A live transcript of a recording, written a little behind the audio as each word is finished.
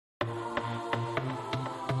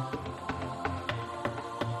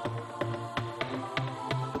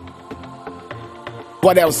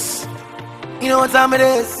What else? You know what time it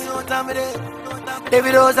is?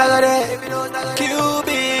 David Ozagade,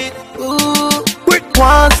 Cupid. Ooh.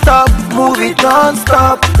 One stop, move it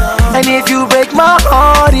non-stop. And if you break my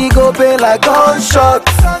heart, it go pay like gunshot.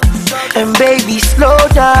 And baby, slow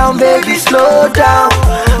down, baby, slow down.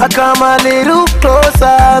 I come a little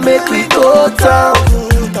closer, make we go down.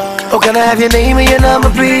 Oh, can I have your name and your number,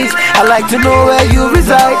 please? I like to know where you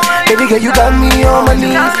reside. Baby girl, you got me on my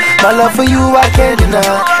knees. My love for you, I can't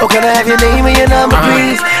deny. Oh, can I have your name and your number,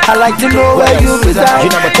 please? I like to know where you reside.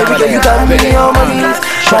 Baby girl, you got me on my knees.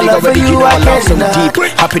 My love for you, I can't deny.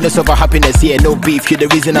 Happiness over happiness, yeah, no beef. You're the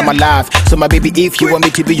reason I'm alive. So my baby, if you want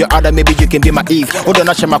me to be your other, maybe you can be my Eve. Oh, don't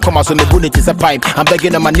my come so my bullet is a pipe. I'm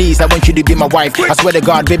begging on my knees, I want you to be my wife. I swear to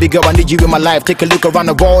God, baby girl, I need you in my life. Take a look around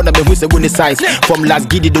the world, I'm a who's the winning size. From last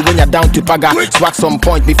giddy, the when you're down to Paga. Swag some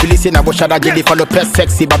point, me feeling I wish I'd jelly follow pest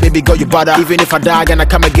sexy. But baby girl, you bother. Even if I die and I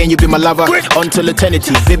come again, you be my lover. Until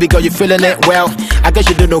eternity, baby girl, you feeling it? Well, I guess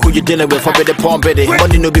you don't know who you're dealing with. For the porn biddy,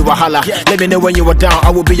 money no be wahala. Let me know when you were down,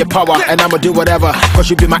 I will be your power. And I'ma do whatever, cause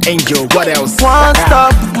you be my angel. What else? One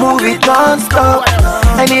stop, move it non-stop.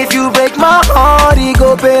 And if you break my heart, it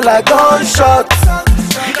go pay like gunshots.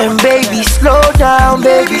 And baby, slow down,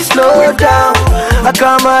 baby, slow down. I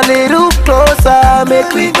come a little closer,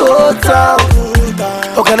 make we go down.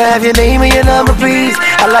 Oh, can I have your name and your number, please?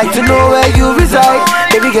 I like to know where you reside.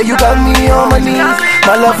 Baby girl, you got me on my knees.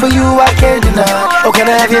 My love for you, I can't deny. Oh, can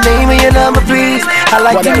I have your name and your number, please? I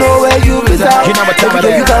like to know where you reside. Baby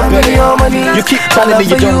girl, you got me on my knees. You keep telling me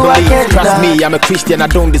you don't believe. Trust me, I'm a Christian, I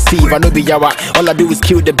don't deceive. I know be yawa. All I do is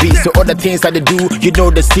kill the beast. So all the things that they do, you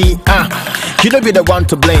know the see. You know be the one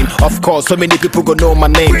to blame. Of course, so many people gonna know my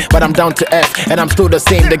name, but I'm down to F and I'm still the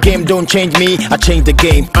same. The game don't change me, I change the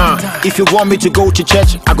game. If you want me to go to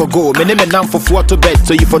church, I go. Me name and for 4 to bed,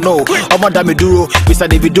 so you for know. Oh my damn duro, we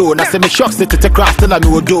said if you do. And I say me shocks to take class, then I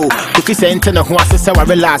will do. If you say internet, who I say I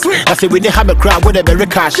relax. I say we didn't have a crowd with a very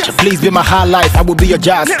cash. Please be my high life, I will be your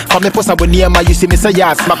jazz. For me post I will near my you see me say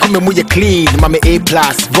yes. My come with you clean, mommy A+.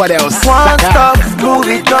 What else? One stop, move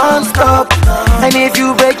it non-stop. And if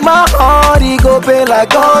you break my heart, it go pay like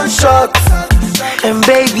gunshots. And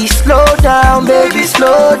baby, slow down, baby,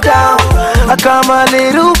 slow down. I come a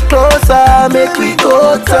little closer, make we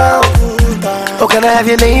go down. Oh, can I have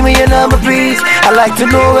your name and your number, please? I like to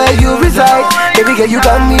know where you reside. Baby girl, you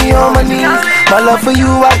got me on my knees. My love for you,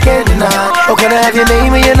 I can't deny. Oh, can I have your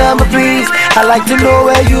name and your number, please? I like to know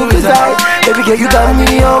where you reside. Baby girl, you got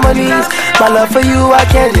me on my knees. My love for you, I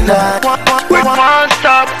can't deny. One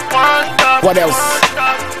stop, one stop. What else?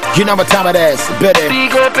 You know what time it is, baby. We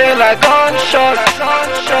go pay like gunshot.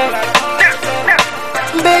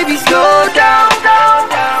 Baby, slow down.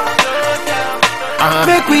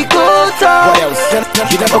 Make we go down. What else?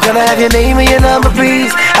 Oh, can I have your name and your number,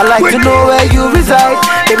 please? I like to know where you reside.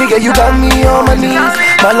 Baby girl, you got me on my knees.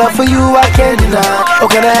 My love for you, I can't deny. Oh,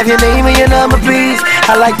 can I have your name and your number, please?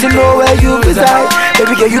 I like to know where you reside.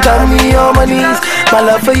 Baby girl, you got me on my knees. My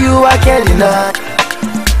love for you, I can't deny.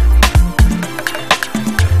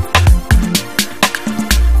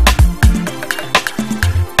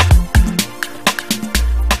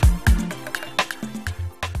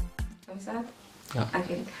 Yeah.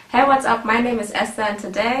 Okay. Hey, what's up? My name is Esther and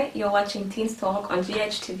today you're watching Teens Talk on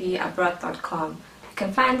GHTVabroad.com. You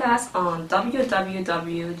can find us on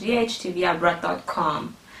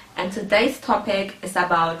www.ghthabroad.com. And today's topic is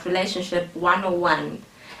about Relationship 101.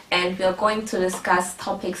 And we are going to discuss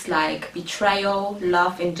topics like betrayal,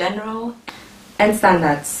 love in general, and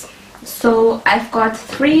standards. So I've got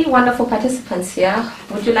 3 wonderful participants here.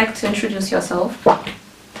 Would you like to introduce yourself?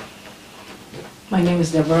 My name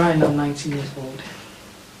is Deborah and I'm 19 years old.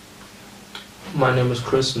 My name is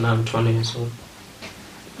Chris and I'm 20 years old.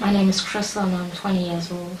 My name is Crystal and I'm 20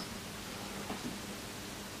 years old.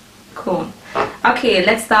 Cool. Okay,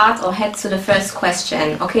 let's start or head to the first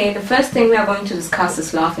question. Okay, the first thing we are going to discuss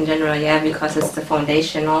is love in general, yeah, because it's the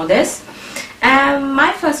foundation, all this.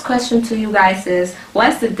 My first question to you guys is,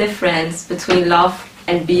 what's the difference between love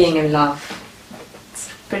and being in love? It's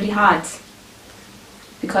pretty hard.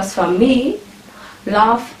 Because for me,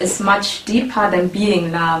 love is much deeper than being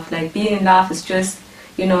in love. Like being in love is just,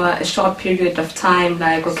 you know, a short period of time.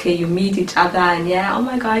 Like, okay, you meet each other and yeah, oh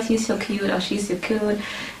my God, he's so cute or she's so cute.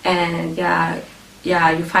 And yeah,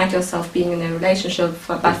 you find yourself being in a relationship.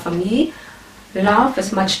 But for me, love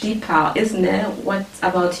is much deeper, isn't it? What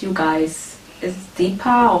about you guys? Is it deeper,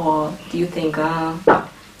 or do you think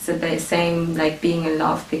it's the same like being in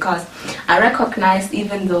love? Because I recognize,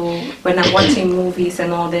 even though when I'm watching movies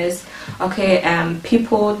and all this, okay,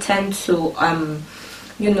 people tend to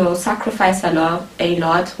you know, sacrifice a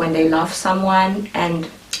lot when they love someone, and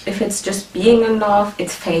if it's just being in love, it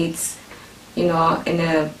fades, you know, in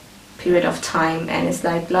a period of time, and it's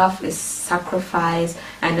like love is sacrifice,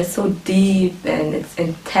 and it's so deep and it's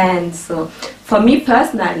intense. So for me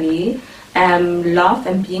personally, love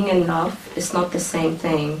and being in love is not the same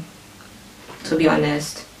thing, to be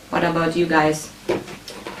honest. What about you guys?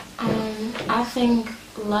 I think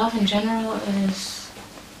love in general is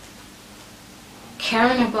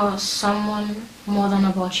caring about someone more than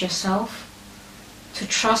about yourself, to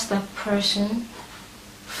trust that person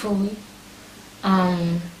fully,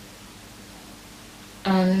 and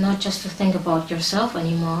not just to think about yourself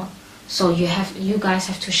anymore. So you guys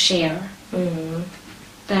have to share. Mm-hmm.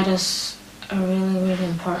 That is a really, really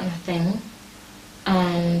important thing.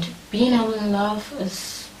 And being in love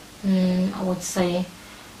is, I would say,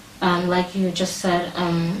 like you just said,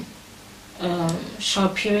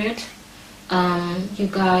 short period. You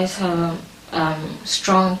guys have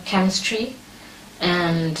strong chemistry,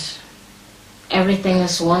 and everything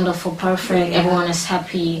is wonderful, perfect. Yeah. Everyone is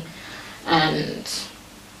happy, and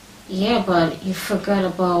yeah, but you forget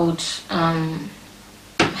about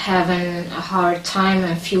having a hard time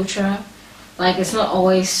in future. Like, it's not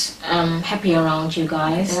always happy around you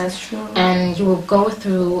guys. Yeah, that's true. And you will go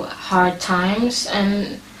through hard times,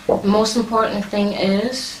 and the most important thing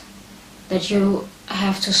is that you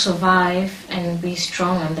have to survive and be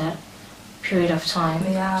strong in that period of time.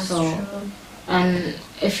 Yeah, that's so, true. and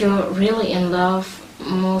if you're really in love,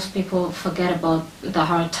 most people forget about the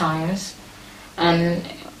hard times, and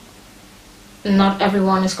not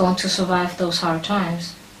everyone is going to survive those hard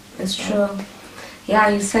times. It's true. Yeah,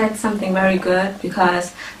 you said something very good,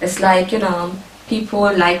 because it's like, you know,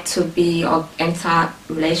 people like to be or enter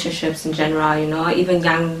relationships in general, you know, even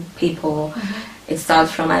young people. It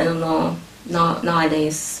starts from, I don't know,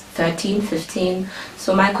 nowadays 13, 15.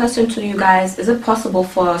 So my question to you guys, is it possible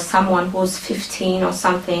for someone who's 15 or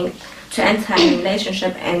something to enter a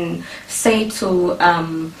relationship and say to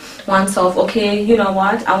oneself, okay, you know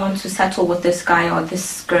what, I want to settle with this guy or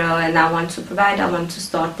this girl, and I want to provide, I want to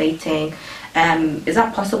start dating? Is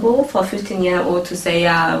that possible for a 15-year-old to say,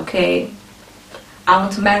 okay, I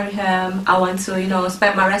want to marry him, I want to, you know,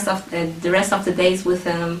 spend my the rest of the days with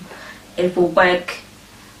him, it will work,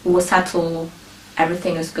 we will settle,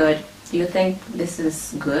 everything is good? Do you think this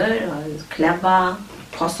is good or is clever,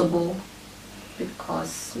 possible?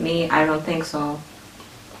 Because me, I don't think so,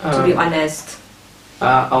 to be honest.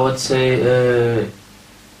 I would say,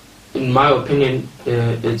 in my opinion,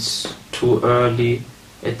 it's too early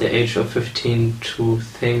at the age of 15 to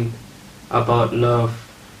think about love.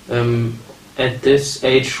 At this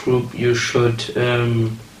age group, you should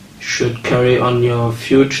carry on your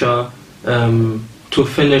future to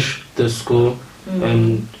finish the school,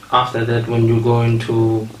 and after that, when you go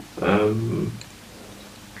into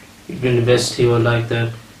university or like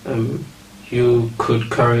that, you could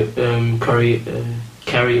carry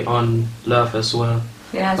on love as well.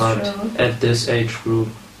 Yeah, but that's true. at this age group,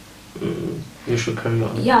 you should carry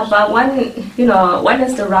on. Yeah, but when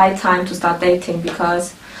is the right time to start dating?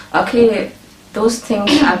 Because, okay, those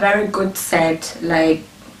things are very good said, like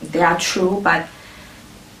they are true, but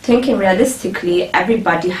thinking realistically,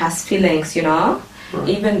 everybody has feelings, you know? Right.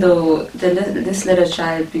 Even though this little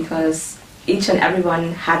child, because each and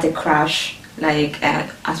everyone had a crush, like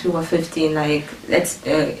as we were 15, like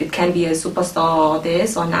it can be a superstar or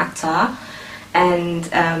this or an actor, and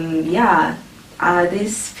yeah, are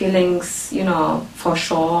these feelings, you know, for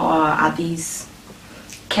sure, or are these,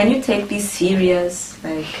 can you take these serious,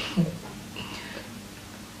 like?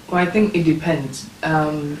 Well, I think it depends,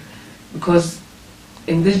 because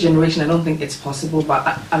in this generation I don't think it's possible,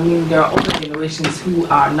 but I mean there are older generations who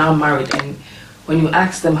are now married, and when you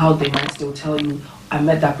ask them how they might still tell you, I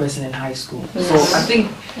met that person in high school. Yes. So I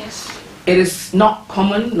think it is not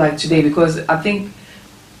common like today, because I think,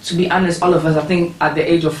 to be honest, all of us, I think at the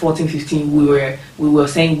age of 14, 15, we were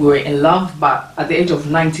saying we were in love, but at the age of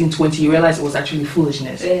 19, 20, you realize it was actually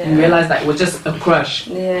foolishness. Yeah. You realize that it was just a crush.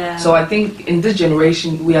 Yeah. So I think in this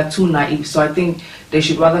generation, we are too naive. So I think they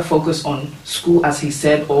should rather focus on school, as he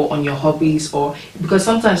said, or on your hobbies, or because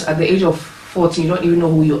sometimes at the age of 14, you don't even know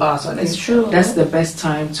who you are. So I It's think true. that's the best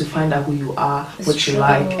time to find out who you are, It's what you true.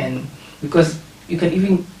 like, and because you can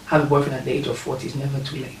even have a boyfriend at the age of 40. It's never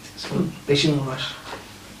too late. So they shouldn't rush.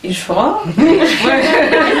 You sure?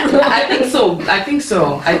 I think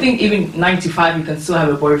so. I think even 95 you can still have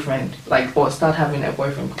a boyfriend, like, or start having a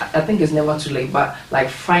boyfriend. I think it's never too late, but like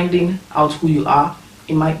finding out who you are,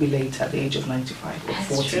 it might be late at the age of 95 or 40.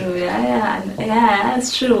 That's true, yeah,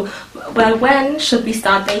 that's true. Well, when should we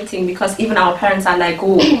start dating? Because even our parents are like,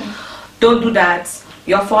 oh, don't do that.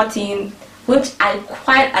 You're 14. which I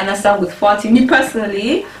quite understand with 40, me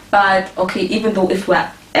personally. But okay, even though if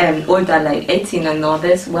we're older, like 18 and all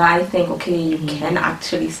this, where I think, okay, you can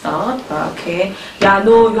actually start, but okay, yeah,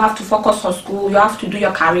 no, you have to focus on school, you have to do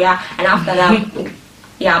your career, and after that,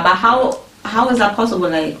 yeah, but how is that possible?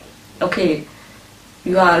 Like, okay,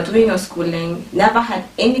 you are doing your schooling, never had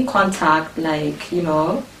any contact, like, you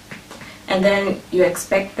know, and then you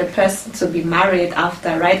expect the person to be married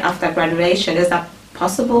right after graduation. Is that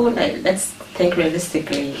possible? Like, let's think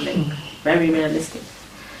realistically, like, very realistic.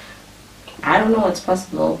 I don't know what's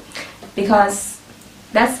possible, because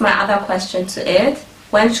that's my other question to it.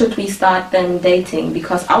 When should we start then dating?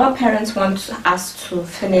 Because our parents want us to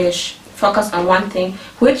focus on one thing,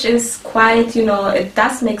 which is quite, you know, it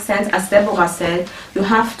does make sense. As Deborah said, you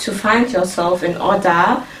have to find yourself in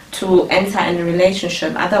order to enter in a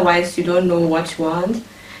relationship. Otherwise, you don't know what you want.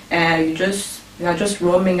 You are just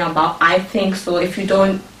roaming about. I think so. If you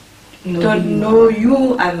don't know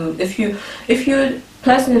you, if you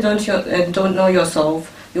personally don't know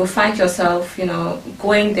yourself, you'll find yourself, you know,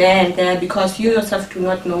 going there and there because you yourself do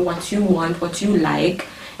not know what you want, what you like,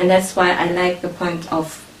 and that's why I like the point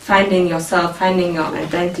of finding yourself, finding your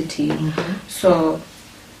identity. So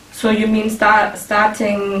you mean start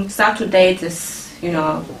to date is, you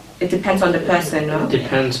know, it depends on the person, no? It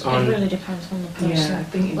depends on. It really depends on the person. Yeah, I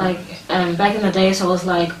think like back in the days, I was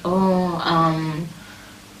like,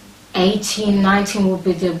 18, 19 would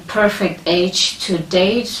be the perfect age to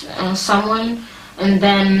date someone, and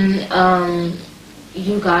then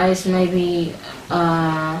you guys maybe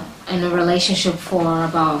in a relationship for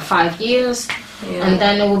about 5 years, and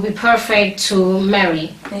then it would be perfect to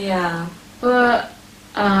marry. Yeah. But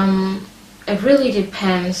it really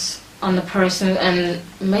depends on the person, and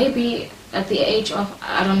maybe at the age of,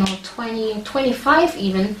 I don't know, 20, 25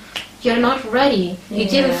 even, you're not ready. You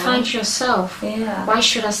didn't find yourself. Yeah. Why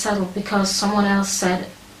should I settle because someone else said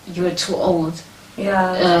you're too old?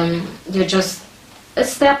 Yeah. You're just,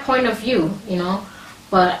 it's their point of view, you know.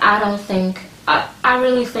 But I don't think, I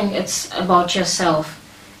really think it's about yourself.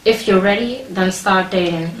 If you're ready, then start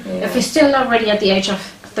dating. Yeah. If you're still not ready at the age of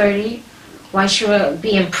 30, why should I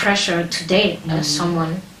be in pressure to date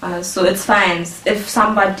someone? So it's fine if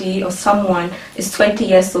somebody or someone is 20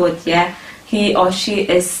 years old, yeah, he or she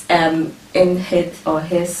is in his or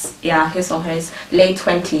her late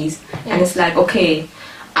 20s, and it's like, okay,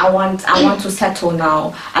 I want to settle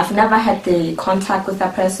now. I've never had the contact with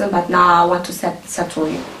that person, but now I want to settle.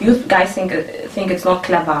 You guys think it's not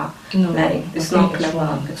clever? No, like, it's not clever.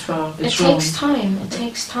 Wrong. It's wrong. It takes time. It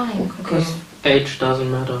takes time. Because age doesn't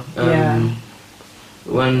matter. Yeah.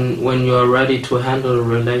 When you're ready to handle a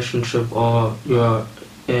relationship, or you're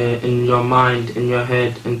in your mind, in your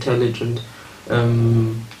head, intelligent,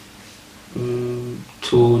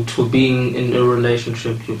 to being in a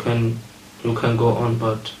relationship, you can go on,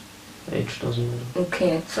 but age doesn't matter.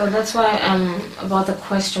 Okay. So that's why about the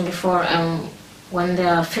question before, when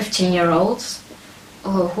there are 15-year-olds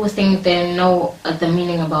who think they know the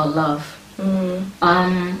meaning about love.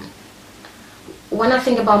 When I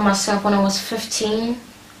think about myself, when I was 15,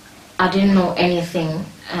 I didn't know anything,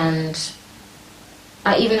 and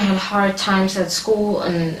I even had hard times at school,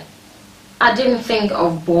 and I didn't think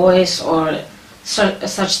of boys or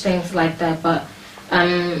such things like that. But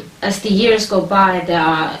as the years go by, there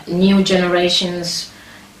are new generations,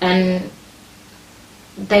 and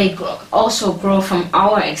they also grow from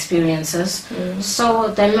our experiences. So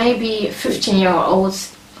there may be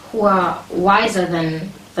 15-year-olds who are wiser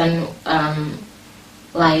than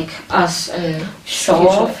like us. And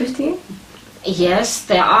Sure, 15? Yes,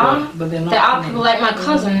 there are. But they're not there are people like my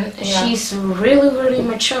cousin. She's really, really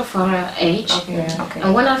mature for her age. Okay.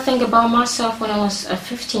 And when I think about myself, when I was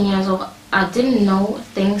 15 years old, I didn't know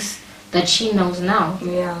things that she knows now.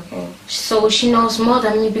 Yeah, okay. So she knows more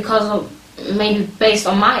than me because of, maybe based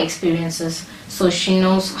on my experiences. So she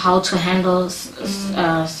knows how to handle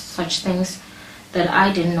such things that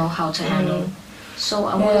I didn't know how to handle. So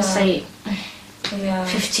I wouldn't say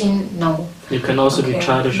 15, no. You can also be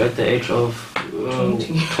childish at the age of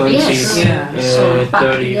 20, Yes.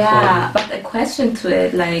 30, 40. But a question to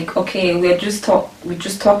it, like, okay, we just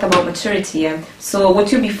talked about maturity. So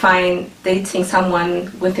would you be fine dating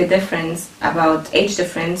someone with a difference, about age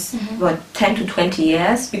difference, about 10 to 20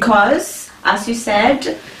 years? Because, as you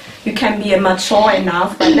said, you can be mature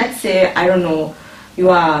enough, but let's say, I don't know, you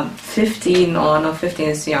are 15, or not 15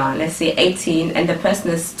 is young, let's say 18, and the person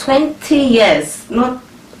is 20 years, not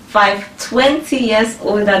 5, 20 years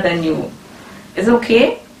older than you. Is it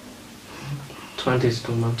okay? 20 is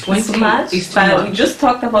too much. 20 Too much? is too But much. we just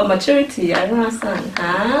talked about maturity. I don't understand.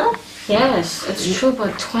 Huh? Yes, it's true,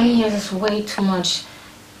 but 20 years is way too much.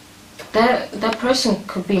 that person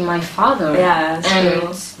could be my father. Yeah, and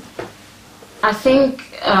true. I think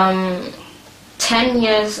 10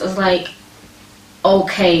 years is like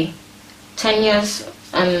okay. 10 years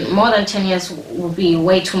and more than 10 years would be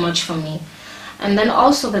way too much for me. And then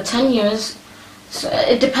also the 10 years, so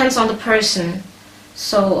it depends on the person.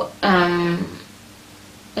 So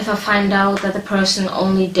if I find out that the person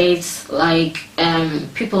only dates like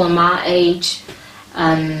people my age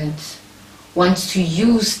and wants to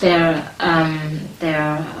use their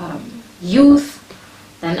youth,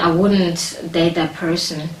 then I wouldn't date that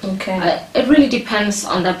person. Okay. It really depends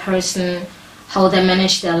on that person, how they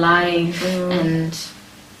manage their life, and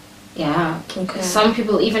yeah. Okay. Some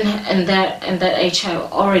people even in that age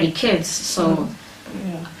have already kids, so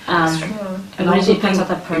That's true. it And really also depends on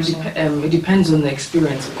think that person. it depends on the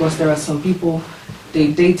experience, because there are some people,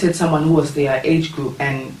 they dated someone who was their age group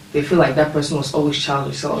and they feel like that person was always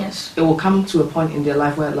childish. So Yes. it will come to a point in their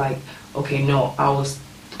life where like, okay, no, I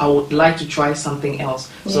would like to try something else.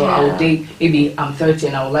 So I Yeah. would date, maybe I'm 30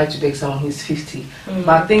 and I would like to date someone who's 50.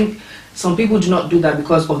 But I think some people do not do that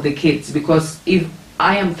because of the kids. Because if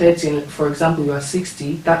I am 30 and, for example, you are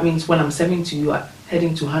 60, that means when I'm 70, you are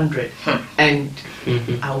heading to 100. And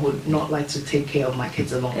I would not like to take care of my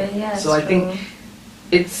kids alone. Yeah, So I think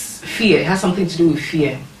it's fear. It has something to do with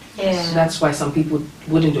fear. Yeah. So that's why some people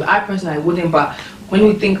wouldn't do it. I personally wouldn't, but when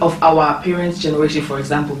we think of our parents' generation, for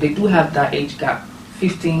example, they do have that age gap,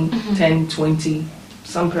 15, 10, 20.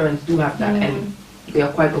 Some parents do have that, and they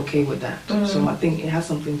are quite okay with that. So I think it has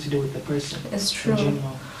something to do with the person. It's true. In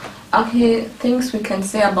general. Okay, things we can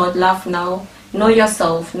say about love now. Know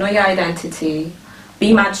yourself, know your identity,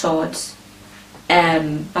 be matured.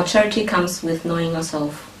 Maturity comes with knowing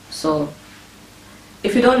yourself. So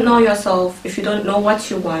if you don't know yourself, if you don't know what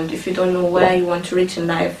you want, if you don't know where you want to reach in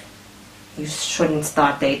life, you shouldn't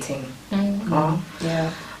start dating. Oh. Yeah.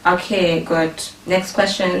 Okay, good. Next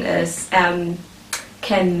question is, can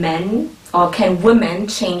women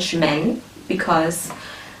change men? Because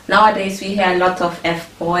nowadays we hear a lot of F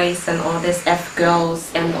boys and all this, F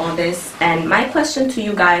girls and all this. And my question to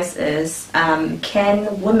you guys is,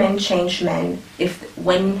 can women change men if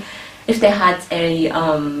they had a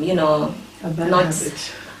A bad not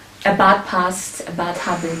habit. a bad past, a bad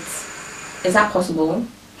habits? Is that possible?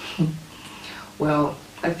 Well,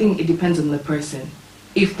 I think it depends on the person.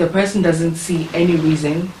 If the person doesn't see any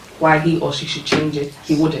reason why he or she should change it,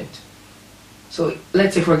 he wouldn't. So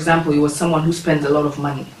let's say, for example, he was someone who spends a lot of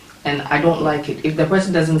money and I don't like it. If the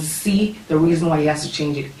person doesn't see the reason why he has to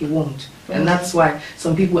change it, he won't. And that's why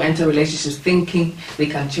some people enter relationships thinking they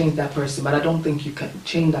can change that person, but I don't think you can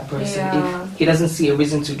change that person if he doesn't see a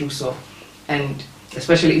reason to do so. And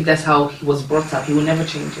especially if that's how he was brought up, he will never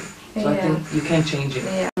change it. So I think you can change it.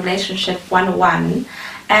 Yeah. Relationship 101,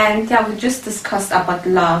 and we just discussed about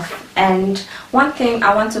love. And one thing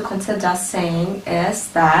I want to consider saying is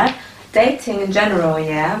that dating in general,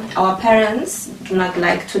 our parents do not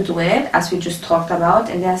like to do it, as we just talked about.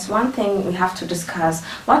 And there's one thing we have to discuss.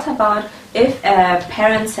 What about if a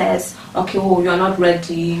parent says, okay, you're not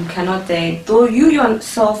ready, you cannot date, though you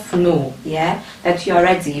yourself know, that you're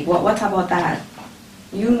ready? What about that?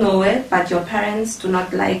 You know it, but your parents do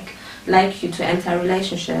not like you to enter a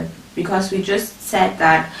relationship, because we just said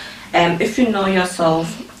that if you know yourself,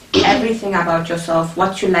 everything about yourself,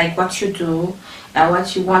 what you like, what you do,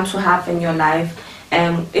 what you want to have in your life,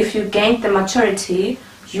 if you gain the maturity,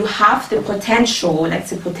 you have the potential,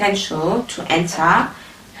 to enter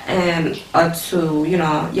or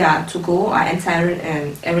to go or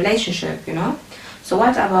enter a relationship, So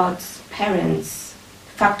what about parents,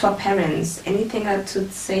 factor parents? Anything to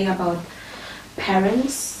say about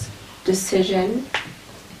parents, decision,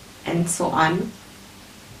 and so on?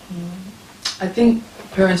 I think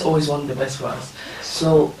parents always want the best for us.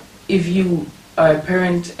 So if you are a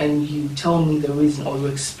parent and you tell me the reason, or you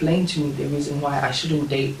explain to me the reason why I shouldn't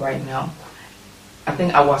date right now, I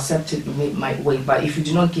think I will accept it and might wait. But if you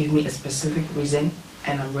do not give me a specific reason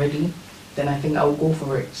and I'm ready, then I think I will go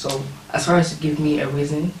for it. So as far as you give me a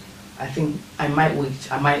reason, I think I might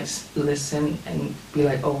wait. I might listen and be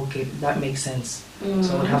like, oh, okay, that makes sense.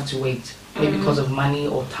 So I would have to wait. Maybe because of money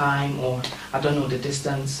or time, or I don't know, the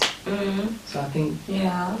distance. So I think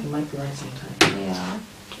it might be right sometime. Yeah.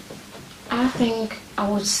 I think I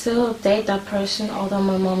would still date that person, although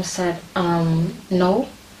my mom said no.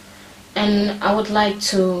 And I would like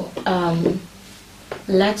to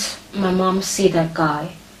let my mom see that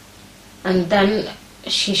guy. And then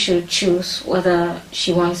she should choose whether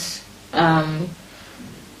she wants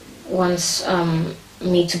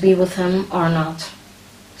me to be with him or not.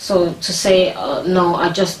 So to say, no, I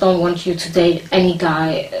just don't want you to date any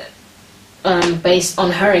guy, based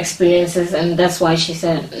on her experiences, and that's why she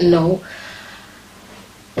said no.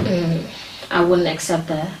 I wouldn't accept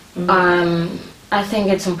that. I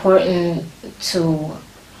think it's important to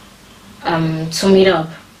meet up.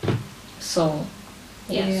 So,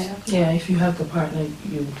 yes. Yeah, if you have the partner,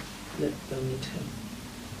 you let them meet him.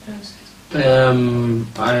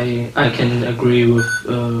 I can agree with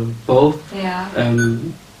both. Yeah.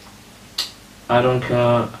 I don't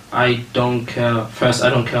care. First, I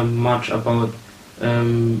don't care much about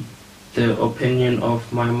the opinion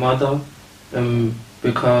of my mother,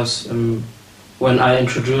 because when I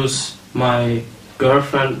introduce my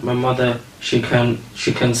girlfriend, my mother, she can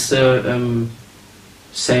still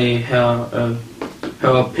say her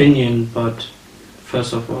opinion, but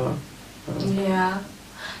first of all. Yeah.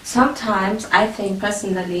 Sometimes I think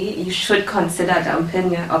personally you should consider the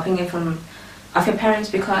opinion of your parents,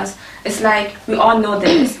 because it's like we all know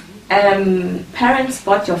this. Parents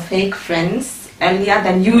bought your fake friends earlier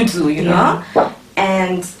than you do, you know?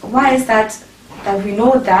 And why is that we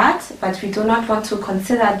know that, but we do not want to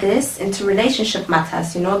consider this into relationship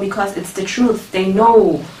matters, you know, because it's the truth. They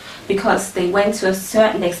know, because they went to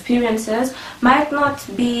certain experiences. Might not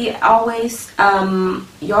be always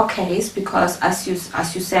your case, because as you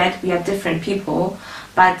said, we are different people,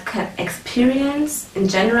 but experience in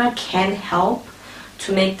general can help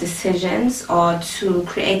to make decisions or to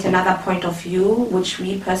create another point of view, which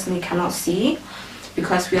we personally cannot see,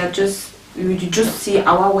 because we just see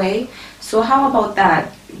our way. So how about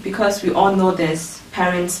that? Because we all know this,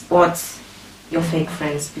 parents bought your fake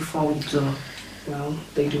friends before we do. Well,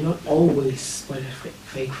 they do not always buy a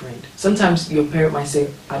fake friend. Sometimes your parent might say,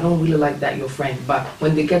 I don't really like that, your friend. But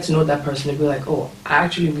when they get to know that person, they'll be like, oh, I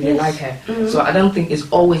actually really like her. So I don't think it's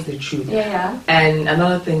always the truth. Yeah. And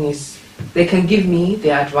another thing is, they can give me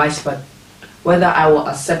their advice, but whether I will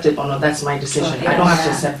accept it or not, that's my decision. Sure, I don't have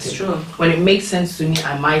to accept it. True. When it makes sense to me,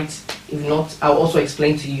 I might. If not, I'll also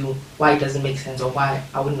explain to you why it doesn't make sense or why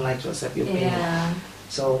I wouldn't like to accept your opinion. Yeah.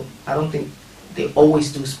 So I don't think they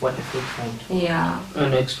always do spot a fake friend. Yeah.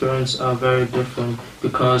 And experience are very different,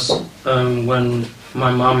 because when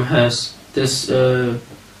my mom has this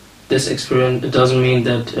experience, it doesn't mean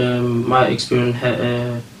that my experience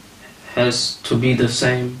has to be the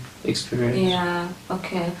same experience. Yeah.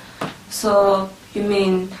 Okay. So you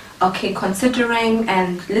mean, okay, considering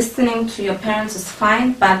and listening to your parents is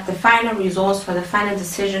fine, but the final results for the final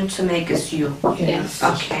decision to make is you. Yes.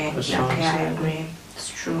 Okay. That's Okay, fine. I agree. It's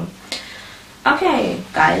true. Okay,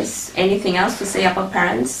 guys. Anything else to say about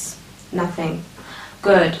parents? Nothing.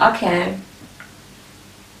 Good. Okay.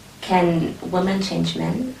 Can women change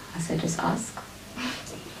men? As I just asked.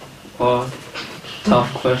 Or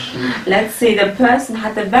tough question. Let's say the person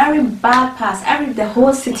had a very bad past. The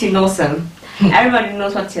whole city knows him. Everybody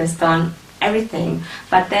knows what he has done. Everything.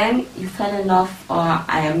 But then you fell in love, or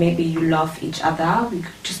maybe you love each other. We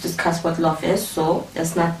could just discuss what love is. So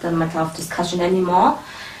it's not a matter of discussion anymore.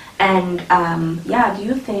 And do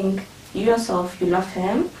you think you yourself, you love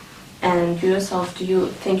him? And you yourself, do you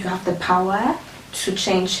think you have the power to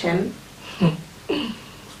change him?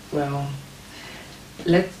 Well,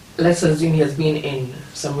 let's assume he has been in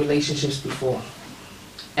some relationships before,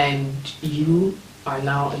 and you are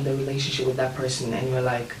now in the relationship with that person, and you're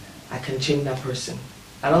like, I can change that person.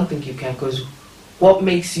 I don't think you can, because what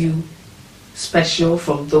makes you special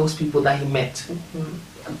from those people that he met?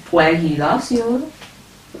 Well, he loves you.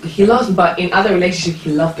 He loves, but in other relationships,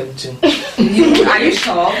 he loved them too. Are you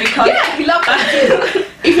sure? Because Yeah, he loved them too.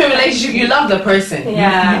 If you're in a relationship, you love the person.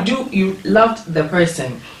 Yeah. You loved the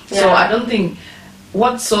person. So Yeah. I don't think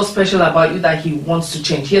what's so special about you that he wants to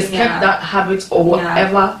change. He has Yeah. kept that habit or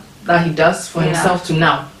whatever that he does for himself to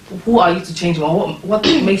now. Who are you to change him? Or what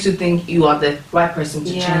makes you think you are the right person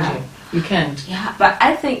to change him? You can't. Yeah, but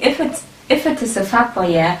I think if it is a factor,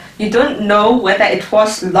 you don't know whether it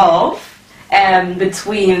was love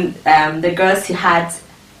between the girls he had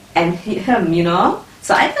and him, you know.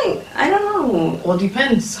 So I think, I don't know. Well,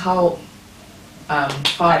 depends how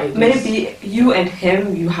far it is. Maybe you and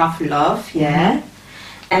him, you have love,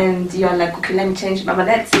 and you're like, okay, let me change. But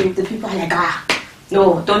let's say the people are like,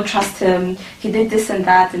 no, don't trust him. He did this and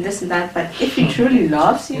that and this and that. But if he truly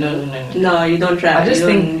loves you, No, you don't trust. I just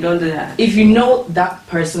think you don't do that. if you know that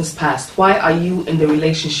person's past, why are you in the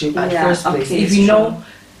relationship at first place? Okay, If you know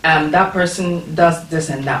that person does this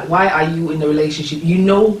and that, why are you in the relationship? You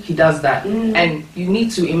know he does that, and you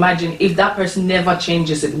need to imagine, if that person never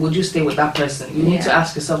changes it, would you stay with that person? You need to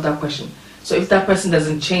ask yourself that question. So if that person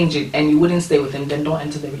doesn't change it and you wouldn't stay with him, then don't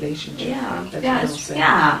enter the relationship.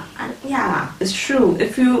 It's true.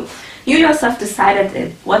 If you yourself decided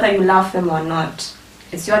it, whether you love him or not,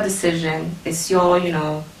 it's your decision. It's your,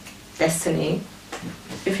 destiny.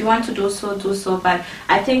 If you want to do so, do so. But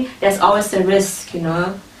I think there's always a risk, you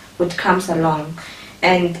know, which comes along.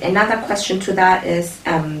 And another question to that is,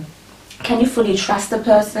 can you fully trust the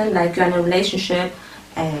person? Like you're in a relationship,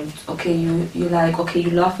 and okay, you like, okay,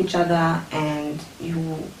 you love each other, and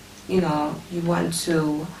you know, you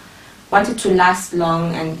want it to last long,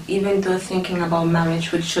 and even though thinking about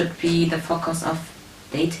marriage, which should be the focus of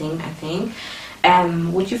dating, I think,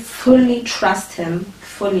 would you fully trust him?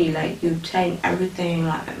 Fully, like you tell him everything,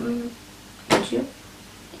 like, would you?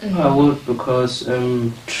 I would, because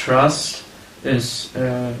trust is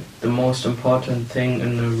the most important thing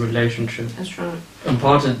in a relationship. That's right.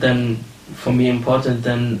 Important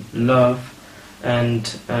than love, and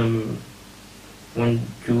when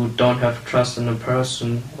you don't have trust in a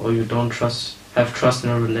person, or you don't have trust in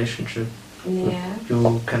a relationship, Yeah.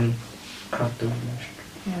 you can cut the relationship.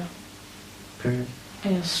 Yeah. Period.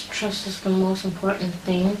 Yes, trust is the most important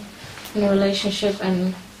thing in a relationship,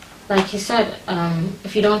 and like he said,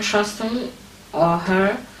 if you don't trust him or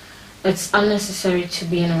her, it's unnecessary to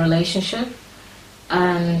be in a relationship.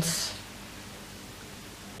 And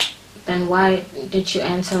then why did you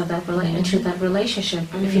enter into that relationship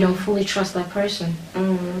if you don't fully trust that person?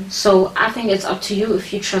 So I think it's up to you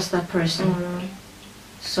if you trust that person.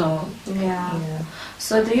 So Yeah.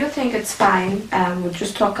 So do you think it's fine? We'll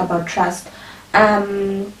just talk about trust.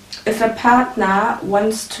 If a partner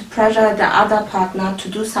wants to pressure the other partner to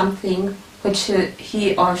do something which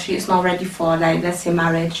he or she is not ready for, like let's say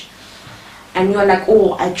marriage, and you're like,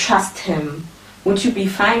 oh, I trust him, would you be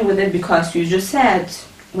fine with it? Because you just said,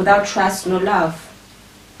 without trust, no love.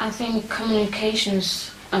 I think communication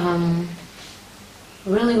is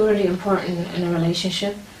really, really important in a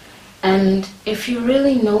relationship. And if he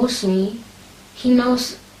really knows me, he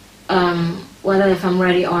knows whether if I'm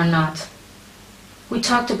ready or not. We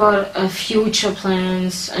talked about future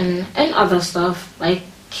plans and other stuff, like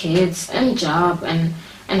kids and job and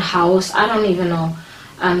house. I don't even know.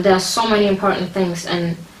 There are so many important things.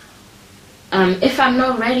 And if I'm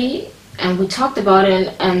not ready, and we talked about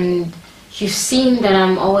it, and you've seen that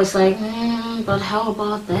I'm always like, but how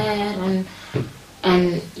about that?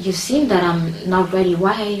 And you've seen that I'm not ready.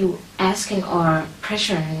 Why are you asking or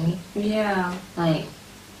pressuring me? Yeah. Like,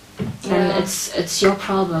 then it's your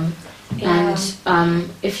problem. Yeah.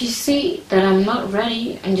 And if you see that I'm not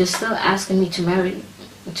ready and you're still asking me to marry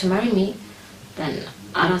me, then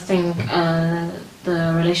I don't think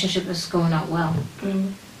the relationship is going out well.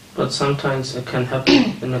 But sometimes it can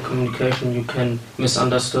happen in a communication. You can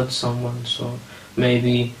misunderstood someone. So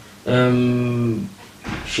maybe the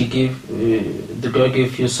girl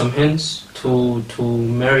give you some hints to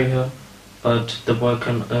marry her, but the boy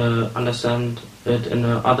can understand it in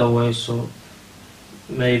another way. So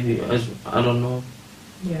maybe I don't know.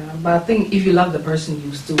 Yeah, but I think if you love the person,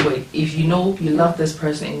 you still wait. If you know you love this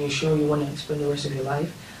person and you're sure you want to spend the rest of your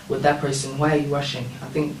life with that person, why are you rushing? I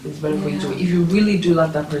think it's better for you to wait. If you really do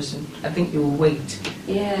love that person, I think you will wait.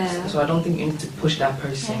 Yeah. So I don't think you need to push that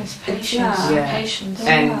person. Yes, patience. Yeah. Patience.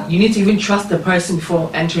 And you need to even trust the person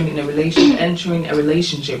before entering a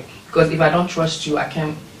relationship. Because if I don't trust you, I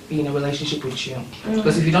can't be in a relationship with you.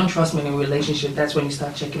 Because if you don't trust me in a relationship, that's when you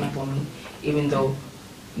start checking up on me, even though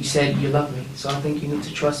you said you love me. So I think you need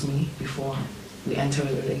to trust me before we enter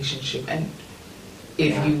a relationship. And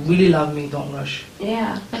if you really love me, don't rush.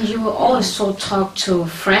 Yeah. And you will also talk to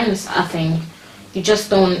friends, I think. You just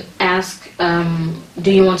don't ask,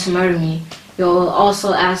 do you want to marry me? You'll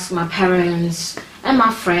also ask my parents and my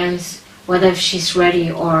friends whether if she's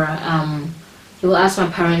ready, or you will ask my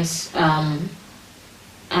parents, am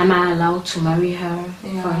I allowed to marry her,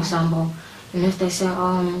 for example? And if they say,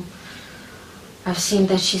 I've seen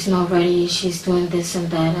that she's not ready, she's doing this and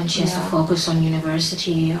that, and she has to focus on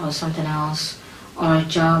university or something else, or a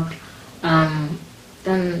job,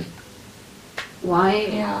 then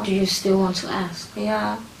why do you still want to ask?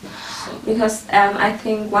 Yeah, because I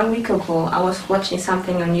think 1 week ago I was watching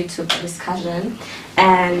something on YouTube, a discussion,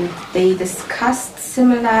 and they discussed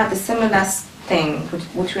the similar thing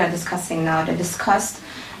which we are discussing now. They discussed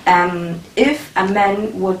if a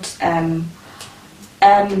man would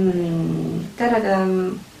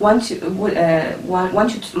want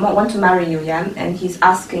to marry you, and he's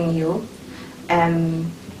asking you,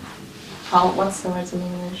 what's the word in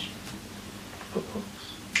English? Propose.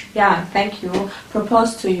 Yeah, thank you.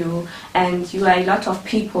 Propose to you, and you are a lot of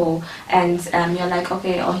people, and you're like,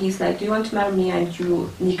 okay, or he's like, do you want to marry me? And you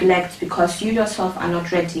neglect because you yourself are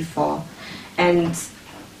not ready for. And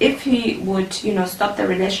if he would, stop the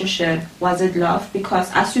relationship, was it love? Because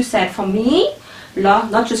as you said, for me, love,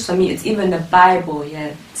 not just for me, it's even the Bible,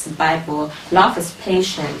 it's the Bible. Love is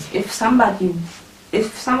patience. If somebody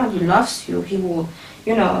if somebody loves you, he will,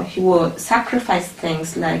 you know, he will sacrifice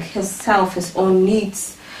things like himself, his own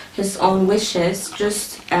needs, his own wishes,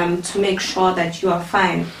 just to make sure that you are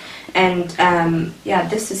fine. And yeah,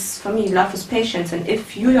 this is, for me, love is patience. And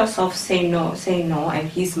if you yourself say no, and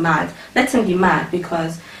he's mad, let him be mad,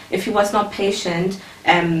 because if he was not patient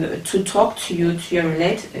to talk to you, to your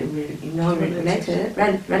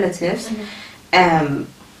relatives,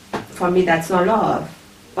 for me, that's not love.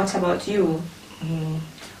 What about you?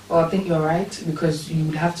 Well, I think you're right, because you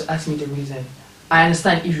would have to ask me the reason. I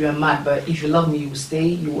understand if you're mad, but if you love me, you will stay.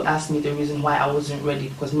 You will ask me the reason why I wasn't ready,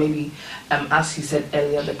 because maybe, as he said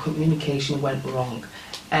earlier, the communication went wrong.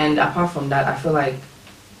 And apart from that, I feel like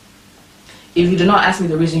if you do not ask me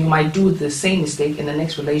the reason, you might do the same mistake in the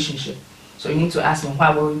next relationship. So you need to ask me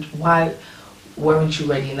why weren't you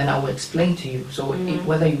ready, and then I will explain to you. So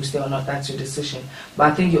whether you stay or not, that's your decision.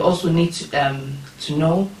 But I think you also need to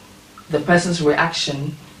know the person's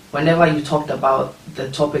reaction whenever you talked about the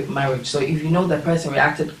topic marriage. So if you know the person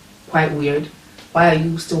reacted quite weird, why are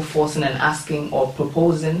you still forcing and asking or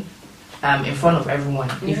proposing in front of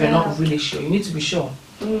everyone if you're not really sure? You need to be sure.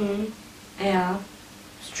 Yeah,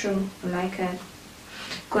 it's true. I like it.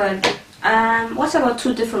 Good. What about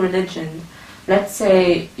two different religions? Let's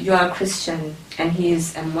say you are a Christian and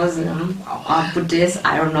he's a Muslim or Buddhist.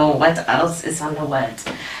 I don't know what else is on the word.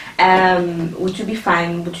 Would you be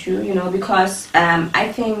fine? Would you, because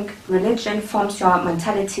I think religion forms your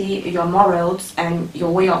mentality, your morals, and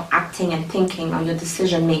your way of acting and thinking, or your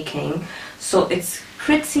decision making. So it's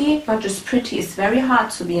pretty, not just pretty, it's very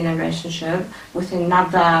hard to be in a relationship with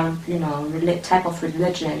another, type of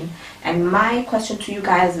religion. And my question to you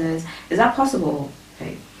guys is that possible?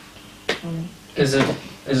 Is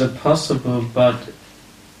it possible? But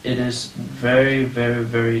it is very, very,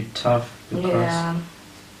 very tough, because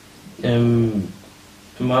in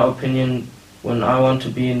my opinion, when I want to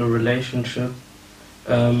be in a relationship,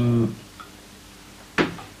 I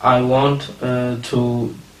want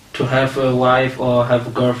to have a wife or have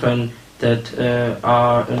a girlfriend that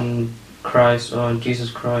are in Christ or in Jesus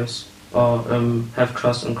Christ, or have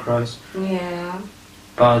trust in Christ. Yeah.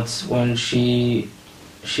 But when she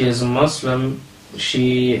is a Muslim,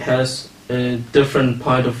 she has a different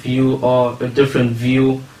point of view, or a different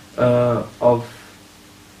view of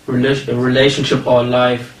a relationship or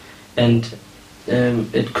life, and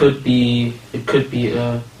it could be a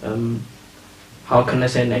how can I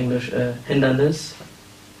say in English, hinderness,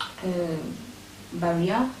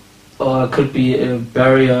 barrier, or it could be a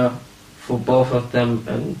barrier for both of them,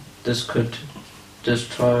 and this could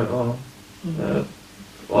destroy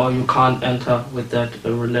or you can't enter with that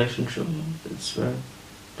relationship. It's very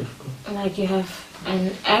difficult. Like you have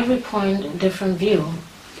in every point different view.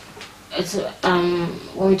 It's when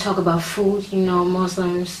we talk about food,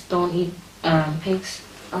 Muslims don't eat pigs.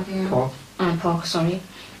 Okay. Pork, sorry.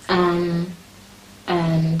 And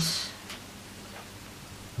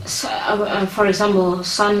so, for example,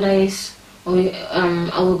 Sundays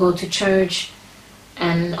I will go to church,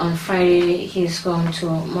 and on Friday he's going to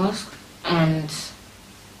a mosque, and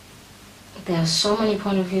there are so many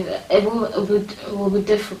point of view. It will be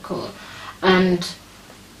difficult. And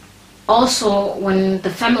also, when the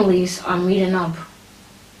families are meeting up,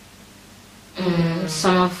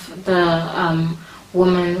 some of the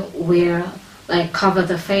women cover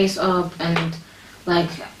the face up, and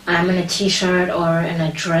I'm in a t-shirt or in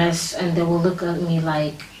a dress, and they will look at me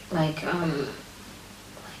like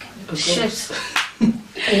shit.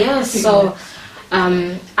 Yes. So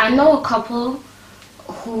I know a couple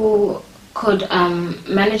who could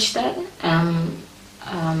manage that.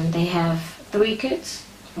 They have 3 kids.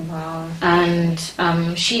 Wow. And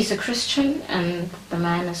she's a Christian and the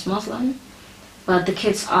man is Muslim, but the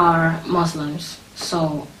kids are Muslims.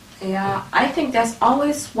 So yeah, I think there's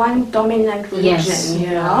always one dominant religion.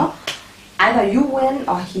 Yes. Either you win,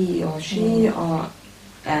 or he or she, or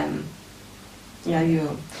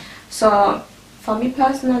you. So for me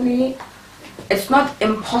personally, it's not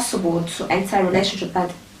impossible to enter a relationship,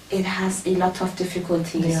 but it has a lot of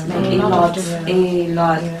difficulties, a lot.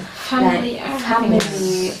 Family,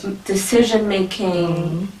 decision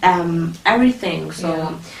making, everything.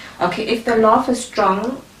 So, okay, if the love is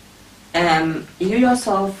strong, you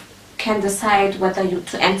yourself can decide whether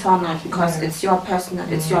to enter or not, because it's your personal,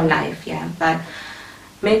 it's your life, But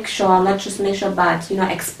make sure, not just make sure, but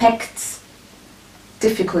expect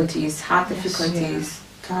difficulties, hard difficulties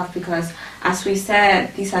to have, because as we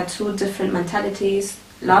said, these are 2 different mentalities.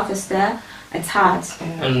 Love is there, it's hard.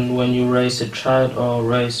 And when you raise a child or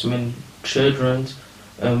raise many children,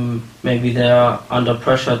 maybe they are under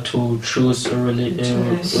pressure to choose a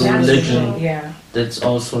religion. Yeah. That's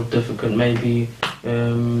also difficult. Maybe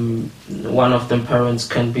one of them parents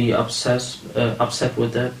can be upset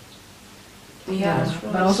with that. Yeah,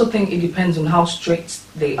 But I also think it depends on how strict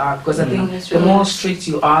they are, because I think That's the right. more strict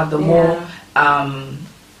you are, the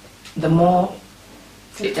more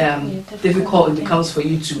difficult it becomes for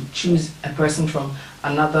you to choose a person from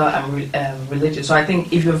another religion. So I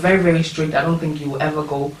think if you're very, very strict, I don't think you will ever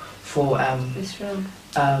go for It's true.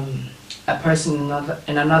 a person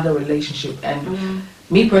in another relationship. And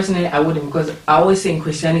me personally, I wouldn't, because I always say in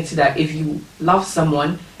Christianity that if you love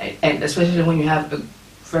someone, and especially when you have a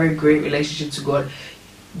very great relationship to God,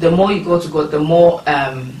 the more you go to God, the more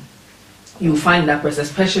you find that person.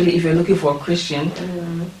 Especially if you're looking for a Christian,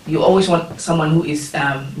 you always want someone who is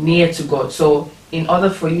near to God. So in order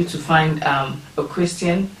for you to find a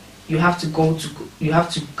Christian, you have to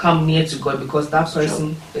come near to God, because that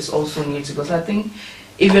person is also near to God. So I think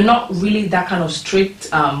if you're not really that kind of strict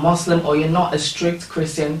Muslim, or you're not a strict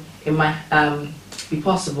Christian, it might be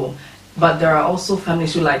possible. But there are also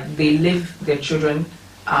families who they leave their children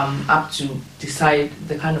up to decide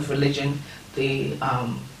the kind of religion they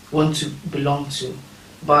want to belong to.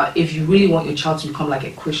 But if you really want your child to become like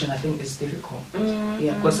a Christian, I think it's difficult.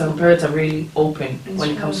 Yeah, because some parents are really open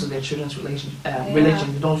when it comes to their children's religion.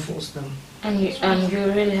 You don't force them. And you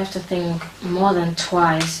really have to think more than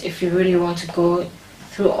twice if you really want to go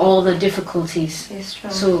through all the difficulties. It's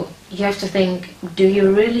true. So you have to think, do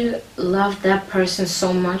you really love that person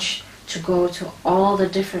so much to go to all the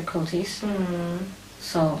difficulties?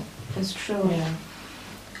 So It's true.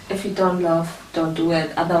 If you don't love, don't do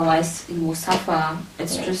it. Otherwise, you will suffer.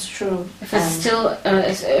 It's just true. if it's still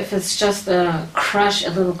if it's just a crush, a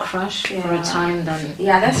little crush for a time, then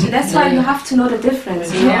that's why you have to know the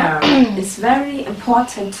difference. You know? Yeah. It's very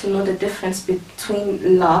important to know the difference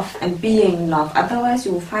between love and being loved. Otherwise,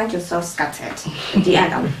 you will find yourself scattered at the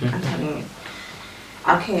end. I'm telling you.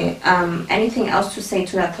 Okay. Anything else to say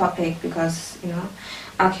to that topic? Because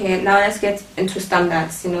Okay, now let's get into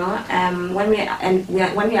standards. When we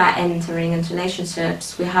are entering into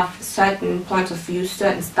relationships, we have certain points of view,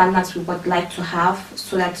 certain standards we would like to have,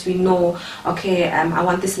 so that we know, okay, I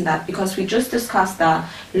want this and that. Because we just discussed that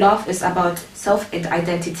love is about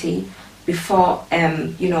self-identity before,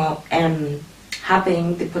 having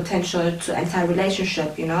the potential to enter a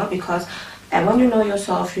relationship. Because when you know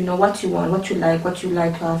yourself, you know what you want, what you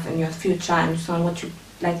like of in your future, and so on, what you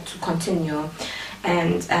like to continue.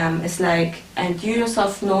 And it's like, and you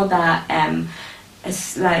yourself know that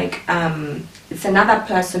it's like it's another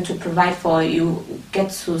person to provide for. You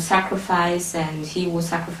get to sacrifice, and he will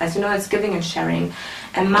sacrifice. It's giving and sharing.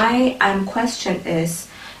 And my question is,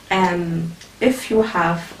 if you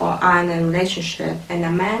have or are in a relationship and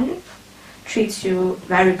a man treats you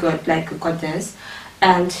very good, like a goddess,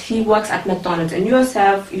 and he works at McDonald's, and you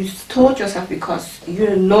told yourself, because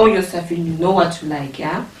you know yourself, you know what you like,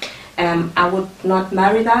 yeah. I would not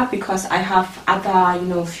marry that, because I have other,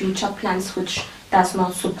 future plans which does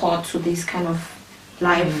not support to this kind of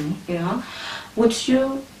life, Would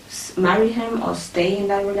you marry him or stay in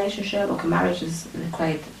that relationship? Okay, marriage is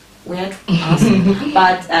quite weird for us,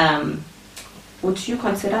 but would you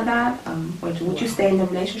consider that? Would you stay in the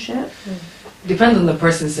relationship? Depends on the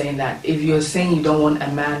person saying that. If you're saying you don't want a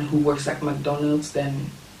man who works at McDonald's, then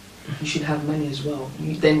you should have money as well.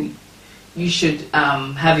 You should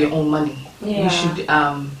have your own money. Yeah. You should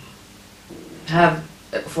have,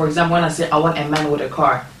 for example, when I say I want a man with a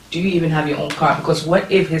car, do you even have your own car? Because what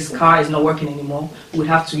if his car is not working anymore? We would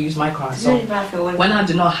have to use my car. So when I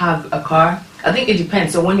do not have a car, I think it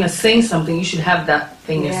depends. So when you're saying something, you should have that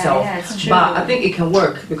thing yourself. Yeah, it's true. But I think it can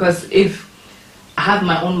work, because if I have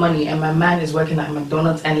my own money and my man is working at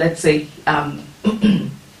McDonald's, and let's say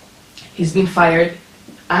he's been fired,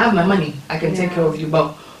 I have my money. I can take care of you.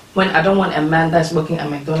 But when I don't want a man that's working at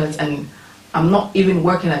McDonald's and I'm not even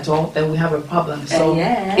working at all, then we have a problem. So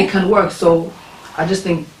it can work. So I just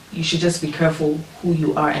think you should just be careful who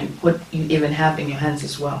you are and what you even have in your hands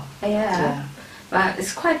as well. Yeah. But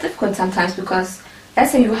it's quite difficult sometimes, because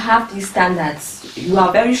let's say you have these standards, you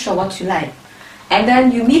are very sure what you like, and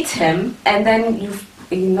then you meet him, and then you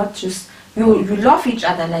love each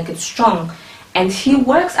other like it's strong. And he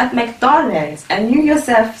works at McDonald's, and you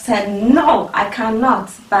yourself said, no, I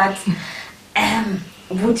cannot. But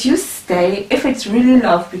would you stay if it's really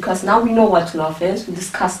love? Because now we know what love is. We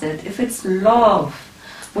discussed it. If it's love,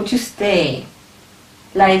 would you stay?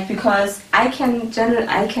 Because I can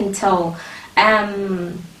tell,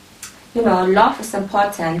 love is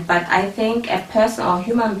important. But I think a person or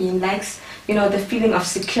human being likes, the feeling of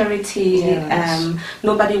security. Yes.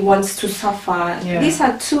 Nobody wants to suffer. Yeah. These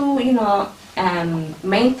are two,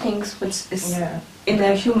 main things which is in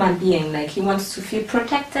a human being. Like he wants to feel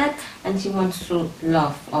protected and he wants to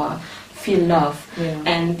love or feel love.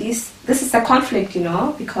 And this is a conflict, you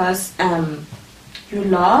know, because you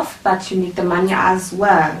love, but you need the money as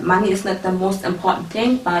well. Money is not the most important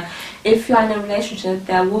thing, but if you are in a relationship,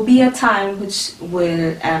 there will be a time which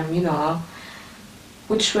will,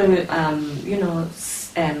 which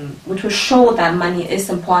will show that money is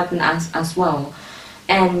important as well.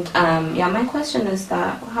 And my question is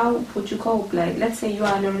that how would you cope? Like, let's say you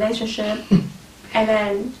are in a relationship, and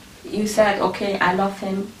then you said, okay, I love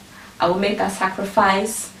him, I will make that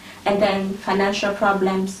sacrifice, and then financial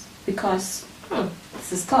problems because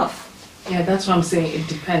this is tough. Yeah, that's what I'm saying. It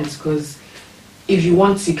depends, because if you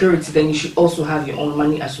want security, then you should also have your own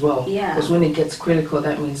money as well. Yeah. Because when it gets critical,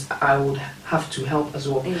 that means I would have to help as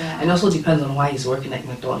well. Yeah. And also depends on why he's working at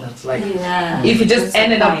McDonald's. Like, Yeah. if he just That's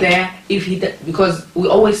ended the up point. there, because we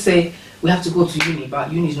always say we have to go to uni,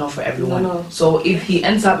 but uni is not for everyone. No. So if he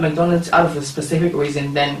ends up McDonald's out of a specific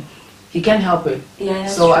reason, then he can't help it. Yeah,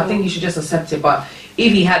 that's So I true. think you should just accept it. But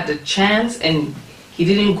if he had the chance and he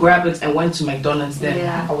didn't grab it and went to McDonald's, then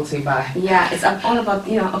Yeah. I would say bye. Yeah, it's all about,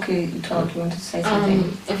 okay, you want to say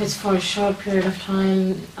something. If it's for a short period of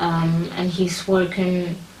time and he's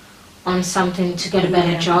working on something to get a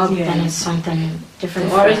better job, then it's something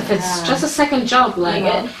different. Or if it's Yeah. just a second job, like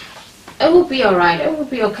it will be alright. It will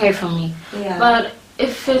be okay for me. Yeah. But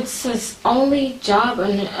if it's his only job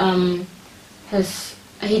and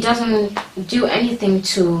he doesn't do anything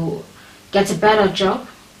to get a better job,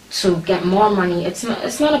 to get more money, it's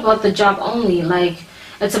not about the job only. Like,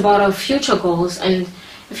 it's about our future goals. And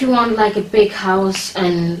if you want like a big house,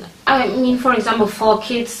 and I mean, for example, 4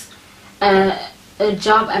 kids, a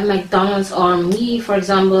job at McDonald's, or me, for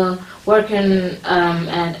example, working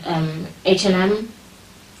at H&M,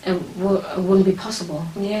 it wouldn't be possible.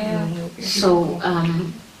 Yeah. So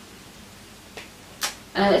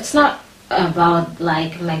it's not about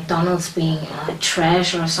like McDonald's being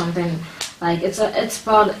trash or something. Like, it's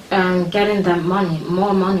about getting that money,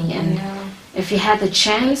 more money. And if you had the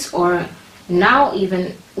chance, or now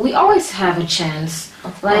even, we always have a chance.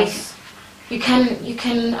 Of Like, course. you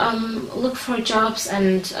can look for jobs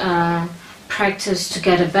and practice to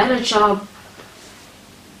get a better job.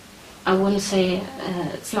 I wouldn't say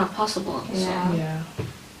it's not possible. Yeah.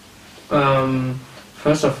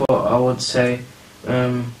 First of all, I would say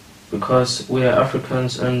because we are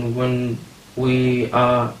Africans, and when we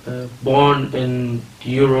are born in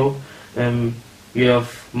Europe, we have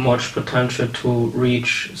much potential to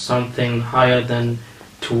reach something higher than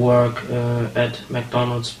to work at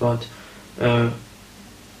McDonald's. But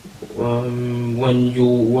when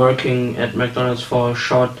you're working at McDonald's for a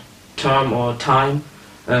short term or time,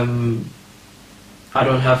 I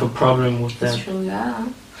don't have a problem with that. That's true, yeah.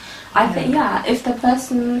 I think, if the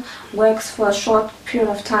person works for a short period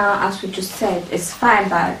of time, as we just said, it's fine.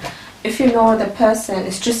 But if you know the person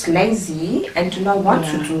is just lazy and do not want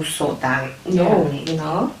to do so, then no, you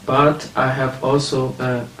know. But I have also,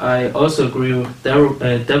 I also agree with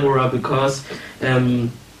Deborah, because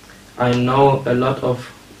I know a lot of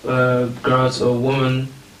girls or women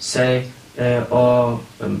say or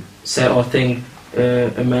think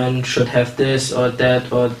a man should have this or that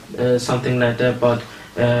or something like that, but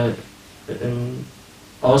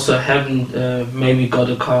also haven't maybe got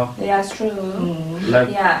a car. Yeah, it's true. Like,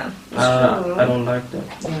 Yeah, it's true. I don't like that.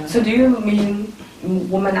 Yeah. So do you mean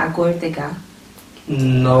women are gold digger?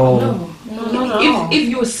 No. No, not at all. If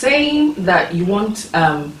you're saying that you want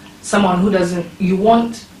someone who doesn't, you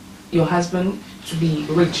want your husband to be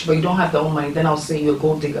rich but you don't have the own money, then I'll say you're a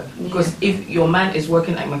gold digger. Because if your man is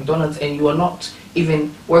working at McDonald's and you are not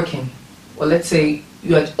even working, or let's say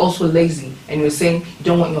you are also lazy and you're saying you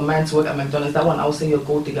don't want your man to work at McDonald's, that one I would say you're a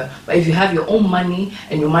gold digger. But if you have your own money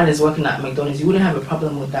and your man is working at McDonald's, you wouldn't have a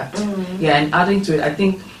problem with that. Yeah, and adding to it, I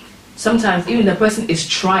think sometimes even the person is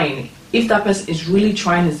trying. If that person is really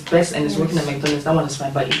trying his best and is working at McDonald's, that one is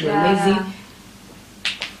fine. But if you're lazy,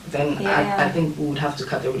 then I think we would have to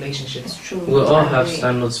cut the relationship. It's true. We all have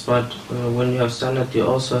standards, but when you have standards, you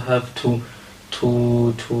also have to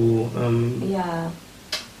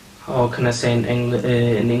how can I say in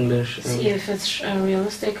English? See if it's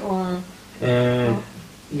realistic or.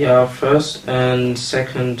 Yeah, first and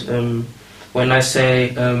second. When I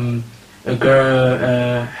say a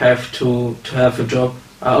girl have to have a job,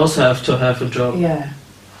 I also have to have a job. Yeah.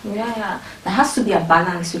 Yeah. There has to be a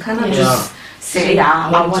balance. You cannot Yeah. just say,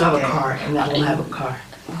 I want to have a that. car and I don't have a car.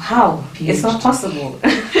 How? It's not possible.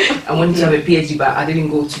 I wanted to have a PhD, but I didn't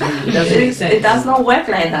go to uni. It doesn't make sense. It does not work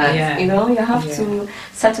like that. Yeah. You know, you have Yeah. to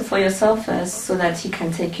settle for yourself first so that he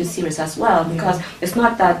can take you serious as well. Because it's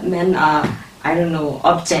not that men are, I don't know,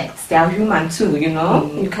 objects. They are human too, you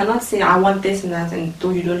know. You cannot say, I want this and that, and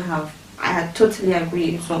though you don't have. I totally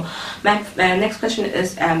agree. So my next question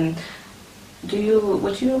is,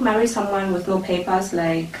 would you marry someone with no papers?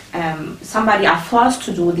 Like somebody are forced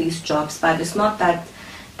to do these jobs, but it's not that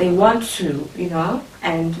they want to, you know.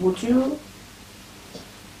 And would you?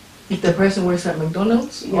 If the person works at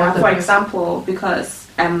McDonald's, Yeah, or the for person- example, because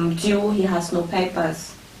he has no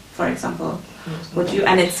papers, for example. Would you?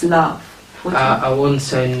 And it's love. Would you? I wouldn't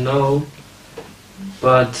say no,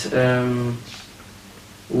 but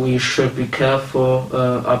we should be careful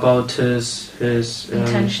about his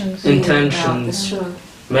Intentions. Yeah, intentions. that's true.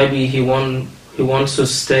 Maybe he wants to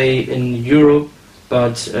stay in Europe,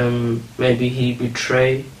 but maybe he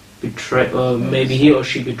or maybe he or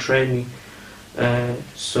she betrayed me.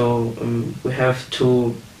 So we have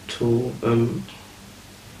to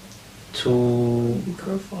be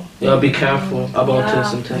careful. be careful about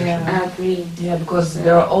his intentions. Yeah. I agree. Yeah, because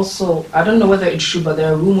there are also, I don't know whether it's true, but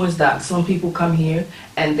there are rumors that some people come here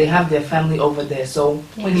and they have their family over there. So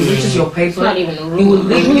when he reaches your It's paper, not even a he will room.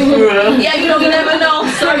 leave you. Yeah, you never know.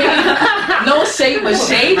 Sorry, no shade, but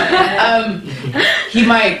shade. He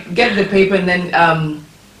might get the paper and then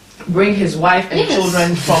bring his wife and Yes.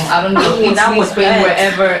 children from, I don't know, Oh, that Italy, was Spain, bad.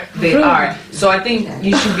 wherever they are. So I think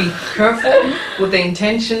you should be careful with the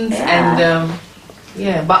intentions and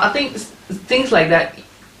but I think things like that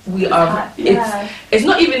we are. It's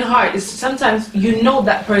not even hard. It's sometimes you know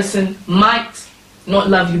that person might not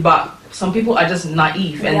love you, but some people are just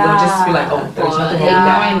naive and they'll just be like, oh, there's nothing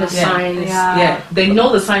wrong with that. Ignoring the signs. Yeah, they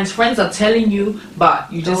know the signs. Friends are telling you, but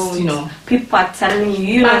you just, you know. People are telling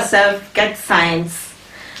you yourself get signs.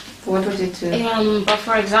 What would you do? But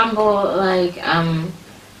for example, like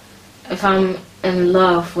if I'm in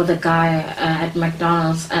love with a guy at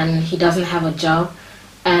McDonald's and he doesn't have a job,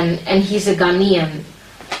 and he's a Ghanaian,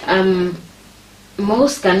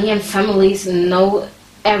 most Ghanaian families know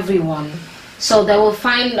everyone, so they will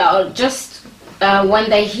find out just when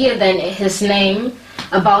they hear then his name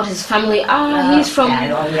about his family. He's from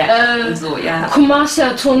Kumasi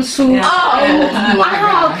Atonsu.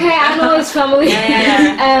 Okay, I know his family.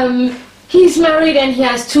 He's married and he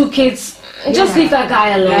has 2 kids. Just leave that guy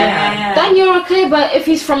alone. Then you're okay. But if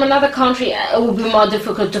he's from another country, it will be more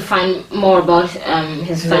difficult to find more about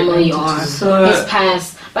his family or his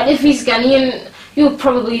past. But if he's Ghanaian, you'll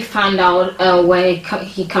probably find out where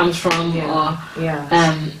he comes from or.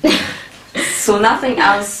 So nothing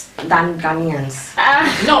else than Ghanaians.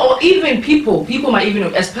 No, or even people might even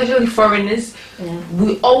know, especially foreigners.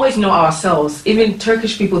 We always know ourselves. Even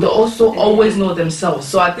Turkish people, they also always know themselves.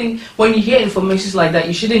 So I think when you hear information like that,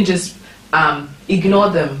 you shouldn't just ignore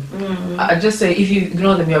them. I just say if you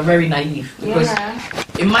ignore them, you're very naive because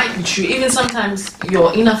it might be true. Even sometimes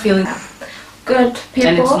your inner feeling. Good people.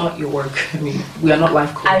 And it's not your work. I mean, we are not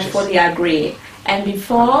life coaches. I fully agree. And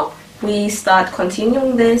before we start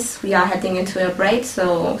continuing this, we are heading into a break,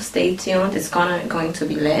 so stay tuned. It's going to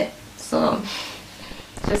be lit. So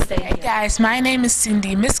just stay Hey guys, my name is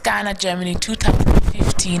Cindy, Miss Ghana Germany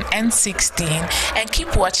 2015 and 16, and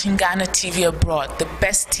keep watching Ghana TV Abroad, the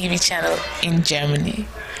best TV channel in Germany.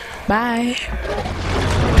 Bye.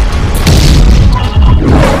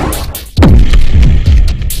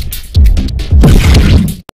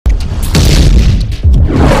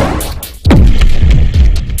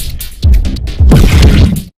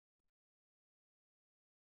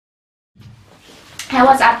 Hey,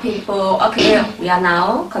 what's up, people? Okay, we are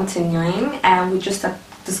now continuing, and we just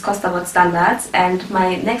discussed about standards. And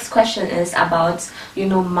my next question is about,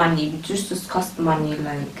 money. We just discussed money,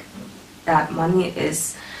 like that money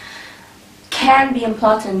can be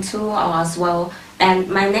important too, as well. And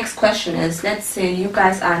my next question is, let's say you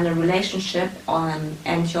guys are in a relationship,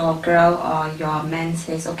 and your girl or your man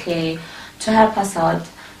says, okay, to help us out,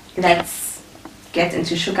 let's get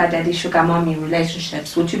into sugar daddy, sugar mommy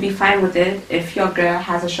relationships. Would you be fine with it if your girl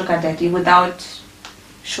has a sugar daddy without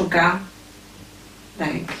sugar?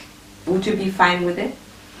 Like, would you be fine with it?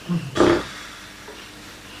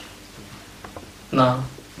 No.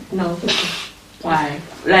 No. Why?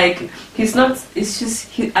 Like, he's not. It's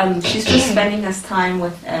just she's just spending her time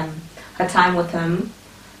with him.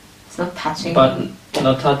 It's not touching. But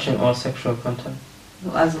not touching or sexual contact.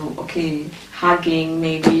 Also, okay, hugging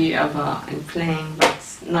maybe and playing, but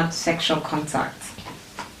not sexual contact.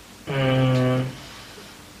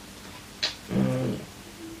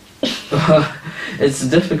 It's a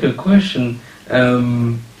difficult question.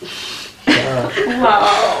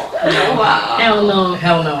 Wow. Wow. Hell no.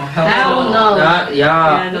 Hell no. Hell no.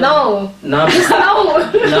 Yeah. No. No.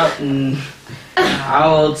 No.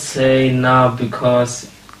 I would say no, because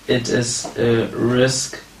it is a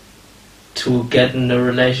risk to get in a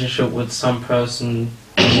relationship with some person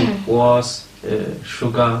who was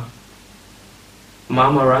sugar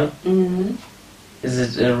mama, right? Mm-hmm. Is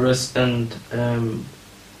it a risk? And I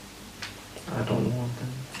don't want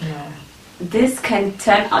that. Yeah. This can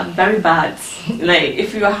turn out very bad. Like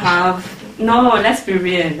if you have let's be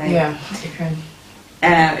real. Like Yeah. You can.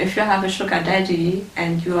 if you have a sugar daddy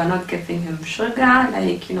and you are not giving him sugar,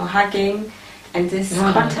 like hugging and this No,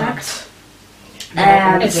 no, contact,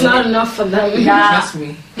 It's not enough for them. yeah, Trust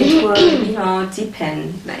me. it will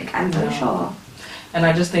deepen. Like I'm very Yeah. sure. And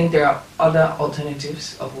I just think there are other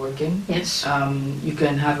alternatives of working. Yes. You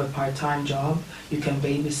can have a part-time job. You can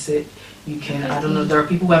babysit. You can, I don't know, there are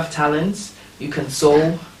people who have talents. You can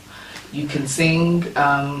sew. You can sing.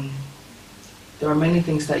 There are many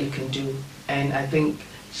things that you can do. And I think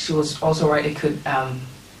she was also right, it could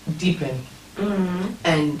deepen. Mm-hmm.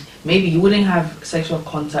 And maybe you wouldn't have sexual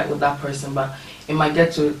contact with that person, but it might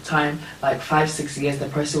get to a time, like 5-6 years, the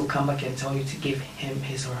person will come back and tell you to give him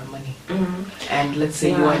his or her money. Mm-hmm. And let's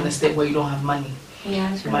say you are in a state where you don't have money.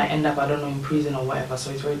 Yeah, You might end up, I don't know, in prison or whatever,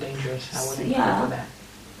 so it's very dangerous. I wouldn't go for that.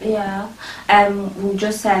 Yeah, we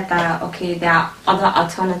just said that okay, there are other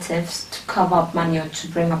alternatives to cover up money or to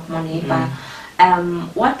bring up money, but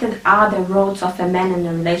what are the roles of a man in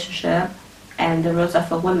a relationship and the roles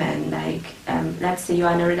of a woman? Like, let's say you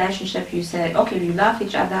are in a relationship, you say, okay, you love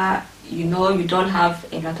each other, you don't have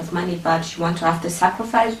a lot of money, but you want to have the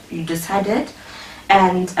sacrifice, you decided,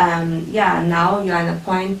 and now you're at a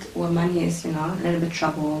point where money is, a little bit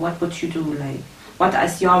trouble. What would you do? Like, what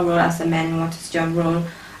is your role as a man? What is your role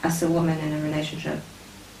as a woman in a relationship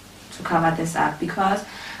to cover this up? Because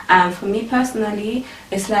for me personally,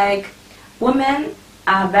 it's like women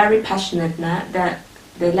are very passionate, that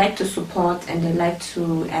they like to support and they like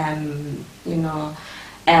to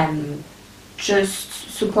just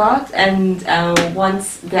support and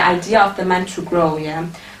wants the idea of the man to grow,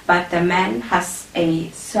 but the man has a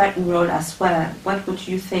certain role as well. What would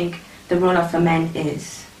you think the role of a man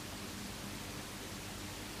is?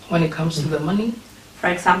 When it comes to the money? For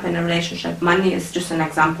example, in a relationship, money is just an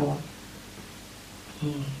example.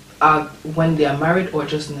 When they are married or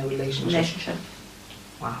just in a relationship?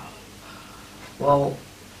 Wow. Well,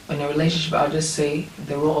 in a relationship, I'll just say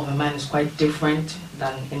the role of a man is quite different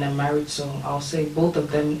than in a marriage. So I'll say both of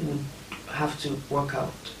them would have to work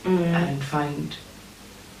out and find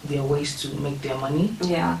their ways to make their money.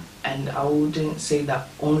 Yeah. And I wouldn't say that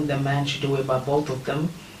only the man should do it, but both of them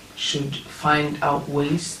should find out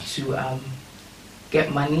ways to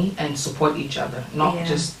get money and support each other. Not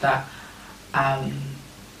just that I'm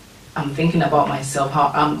thinking about myself,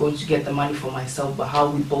 how I'm going to get the money for myself, but how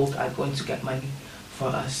we both are going to get money for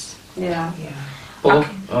us. Yeah. Both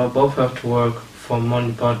have to work for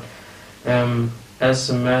money, but as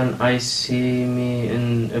a man, I see me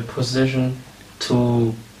in a position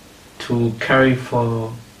to carry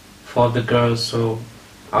for the girls, so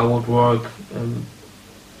I would work.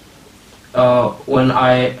 When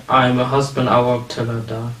I'm a husband, I work till I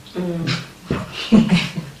die.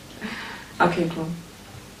 Okay, cool.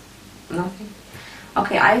 Nothing.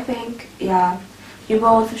 Okay, I think you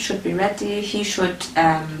both should be ready. He should.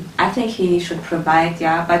 I think he should provide.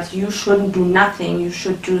 But you shouldn't do nothing. You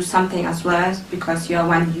should do something as well because you are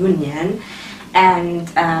one union. And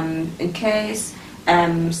in case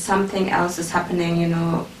something else is happening,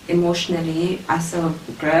 emotionally as a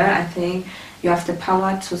girl, I think you have the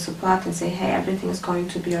power to support and say, hey, everything is going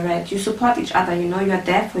to be alright. You support each other, you are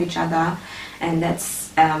there for each other, and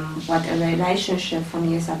that's what a relationship for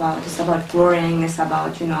me is about. It's about growing, it's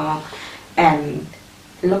about,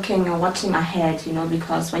 looking and watching ahead,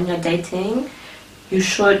 because when you're dating, you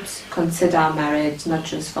should consider marriage, not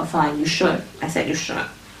just for fun. You should. I said you should.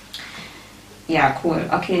 Yeah, cool.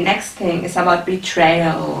 Okay, next thing is about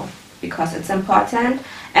betrayal, because it's important.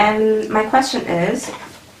 And my question is,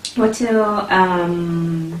 would you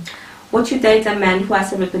date a man who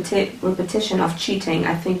has a repetition of cheating?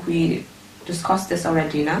 I think we discussed this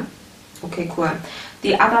already, no? Okay, cool.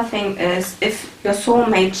 The other thing is, if your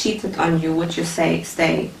soulmate cheated on you, would you say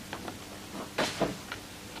stay?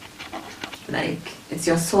 Like, it's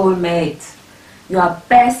your soulmate. You are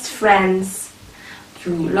best friends.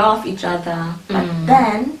 You love each other. But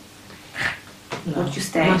then, would you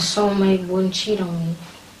stay? My soulmate wouldn't cheat on me.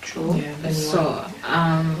 True. Yeah, So,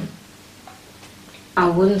 I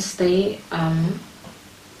wouldn't stay.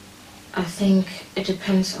 I think it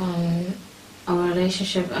depends on our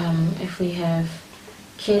relationship. If we have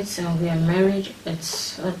kids and we are married,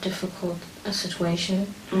 it's a difficult situation.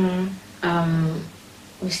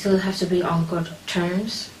 We still have to be on good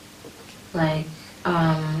terms. Like,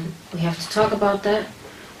 we have to talk about that.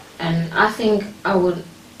 And I think I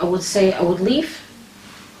would say I would leave.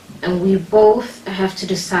 And we both have to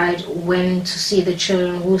decide when to see the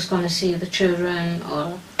children, who's going to see the children,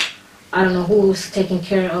 or I don't know who's taking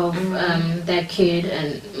care of their kid,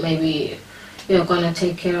 and maybe you're going to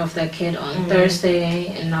take care of that kid on Thursday,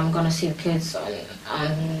 and I'm going to see the kids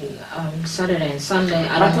on Saturday and Sunday.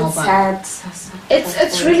 I don't know. It's sad.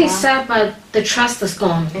 It's really sad, but the trust is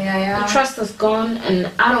gone. Yeah. The trust is gone,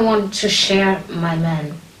 and I don't want to share my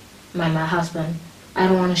man, my husband. I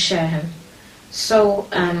don't want to share him. So,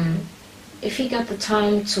 if he got the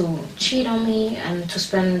time to cheat on me and to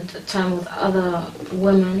spend time with other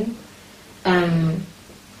women, and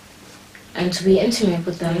to be intimate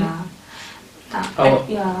with them,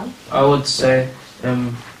 I would say,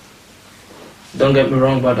 don't get me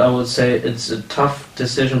wrong, but I would say it's a tough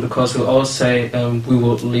decision because we all say we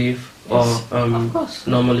would leave, or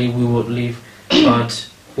normally we would leave, but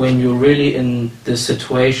when you're really in this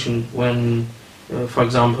situation, when, for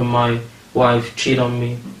example, my wife cheat on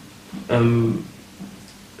me,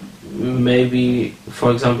 maybe,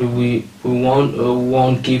 for example, we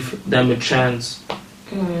won't give them a chance.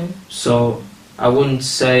 So I wouldn't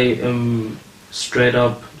say straight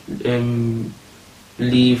up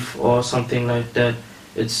leave or something like that.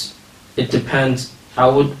 It depends. I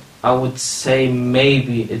would say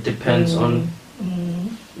maybe it depends on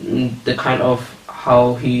the kind of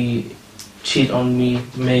how he cheat on me.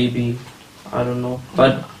 Maybe, I don't know.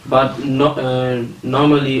 But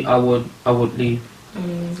normally I would leave.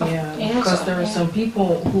 Because there are some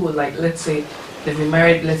people who, like, let's say they've been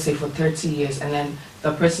married, let's say for 30 years, and then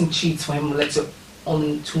the person cheats for him, let's say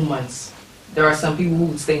only 2 months. There are some people who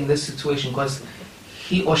would stay in this situation because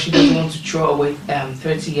he or she doesn't want to throw away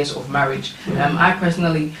 30 years of marriage. I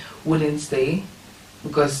personally wouldn't stay,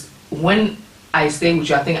 because when I stay with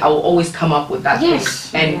you, I think I will always come up with that thing.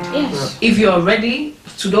 And if you're ready,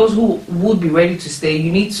 to those who would be ready to stay,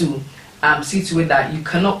 you need to see to it that you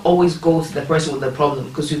cannot always go to the person with the problem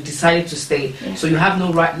because you've decided to stay. So you have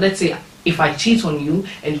no right. Let's say if I cheat on you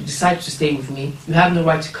and you decide to stay with me, you have no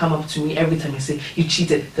right to come up to me every time and say you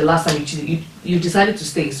cheated. The last time you cheated, you decided to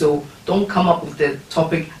stay. So don't come up with the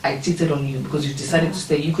topic I cheated on you because you decided to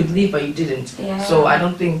stay. You could leave, but you didn't. So I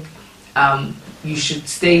don't think you should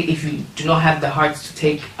stay if you do not have the heart to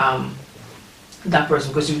take that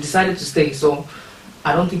person because you decided to stay. So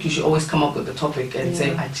I don't think you should always come up with the topic and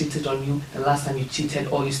say I cheated on you the last time you cheated,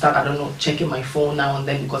 or you start, I don't know, checking my phone now and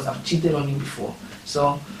then because I've cheated on you before.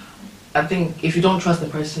 So I think if you don't trust the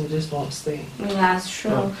person, just don't stay. Yeah, it's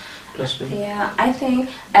true. Yeah, I think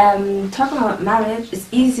talking about marriage, it's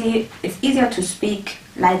easier to speak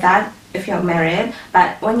like that if you're married,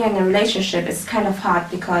 but when you're in a relationship, it's kind of hard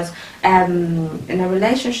because in a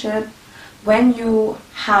relationship, when you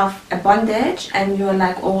have a bondage and you're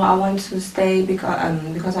like, oh, I want to stay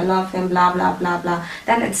because I love him, blah blah blah blah,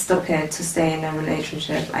 then it's stupid to stay in a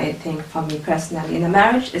relationship. I think, for me personally, in a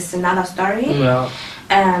marriage it's another story.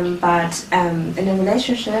 But in a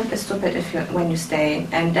relationship it's stupid when you stay,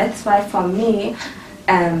 and that's why for me,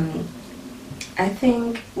 I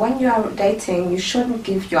think when you are dating, you shouldn't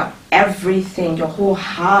give your everything, your whole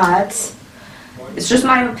heart. It's just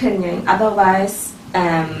my opinion. Otherwise,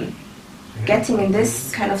 getting in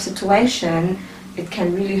this kind of situation, it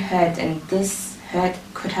can really hurt, and this hurt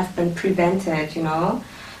could have been prevented, you know?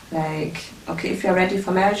 Like, okay, if you're ready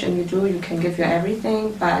for marriage and you can give your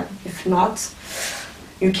everything, but if not,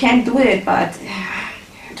 you can't do it, but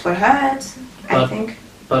it will hurt, I think.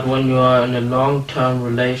 But when you are in a long-term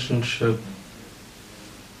relationship,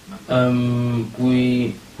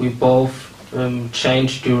 we both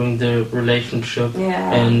change during the relationship,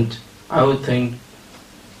 and I would think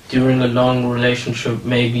during a long relationship,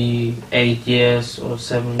 maybe 8 years or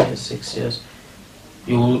 7 years, 6 years,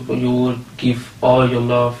 you would give all your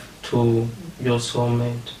love to your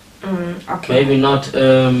soulmate. Maybe not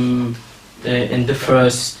in the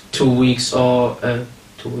first 2 weeks or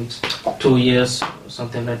 2 years or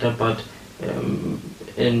something like that, but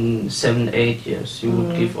in 7, 8 years you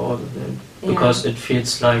would give all of them, because it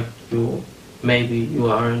feels like maybe you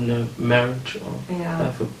are in a marriage or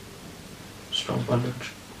have a strong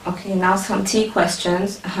bondage. Okay, now some tea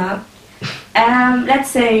questions. Let's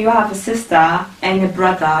say you have a sister and a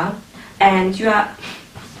brother, and you are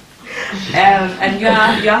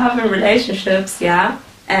you're having relationships,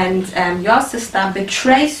 and your sister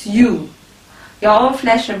betrays you, your own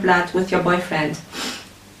flesh and blood, with your boyfriend,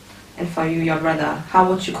 and for you, your brother, how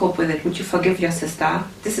would you cope with it? Would you forgive your sister?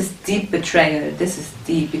 This is deep betrayal. This is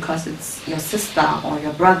deep because it's your sister or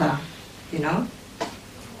your brother, you know?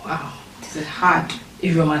 Wow. This is hard.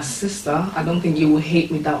 If you're my sister, I don't think you will hate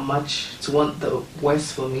me that much to want the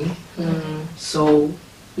worst for me. So,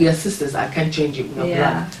 we are sisters. I can't change it. We are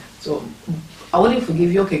blood. So, I wouldn't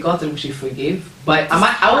forgive you. Okay, God said we should forgive. But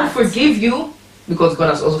I will forgive you because God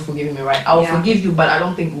has also forgiven me, right? I will forgive you, but I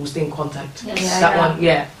don't think we'll stay in contact.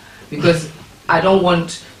 Because I don't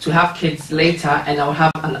want to have kids later and I'll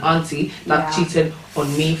have an auntie that cheated on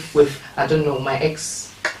me with, I don't know, my ex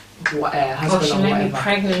husband she or may whatever. be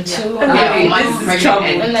pregnant too. Yeah, might be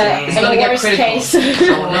pregnant and it's going to get critical. Case. So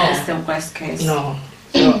no. It's the worst case. No.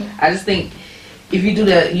 So I just think if you do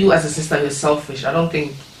that, you as a sister, you're selfish. I don't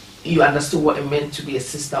think you understood what it meant to be a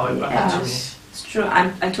sister or a brother to me. It's true.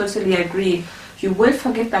 I totally agree. You will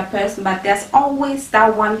forgive that person, but there's always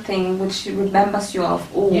that one thing which remembers you of,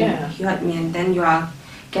 he hurt me, and then you are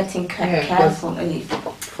getting careful.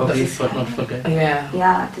 Forgive but not forget.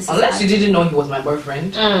 Yeah. Unless you didn't know he was my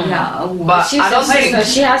boyfriend. Yeah. But She's I don't think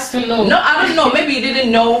she has to know. No, I don't know. Maybe you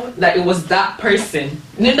didn't know that it was that person.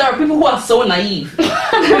 There are people who are so naive.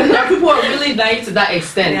 There are people who are really naive to that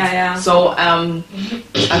extent. So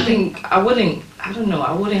I think I wouldn't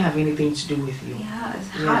have anything to do with you. Yeah, it's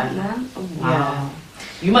hard, man. Oh, wow. Yeah.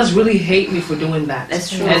 You must really hate me for doing that. That's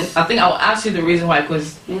true. And I think I'll ask you the reason why,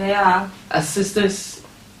 because as sisters,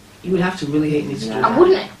 you would have to really hate me to do that. I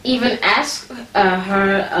wouldn't even ask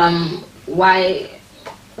her why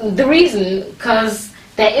the reason, because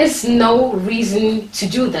there is no reason to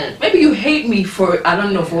do that. Maybe you hate me for, I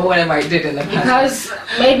don't know, for whatever I did in the past. Because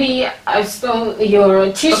maybe I stole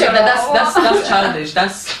your t-shirt. Okay, that's childish.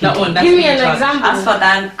 That's one. Give me an example. As for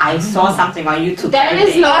that, I saw something on YouTube. There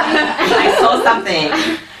is no. I saw something.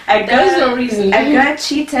 There is no reason. A girl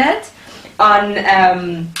cheated on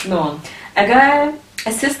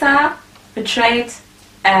a sister betrayed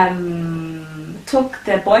took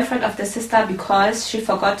the boyfriend of the sister because she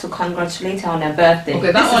forgot to congratulate her on her birthday.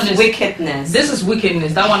 Okay, that is wickedness. This is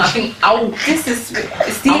wickedness. That one, I think, This is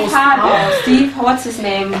Steve Harvey. Steve, what's his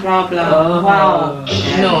name? Blah blah. Wow.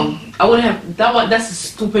 No, I wouldn't have that one. That's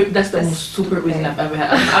stupid. That's the most stupid reason I've ever had.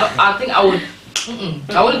 I think I would.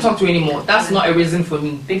 I wouldn't talk to you anymore. That's not a reason for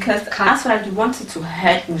me. Because that's why you wanted to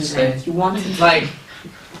hurt me. Like, you wanted like.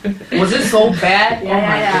 Was it so bad?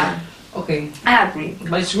 Yeah. Okay. I agree.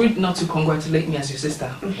 But it's rude not to congratulate me as your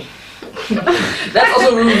sister. That's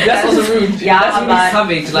also rude. That's also rude. Yeah, that's really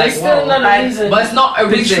savage. Like, still not a reason. But it's not a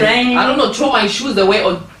reason. Betraying. I don't know, throw my shoes away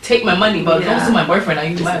or take my money, but don't see my boyfriend. Are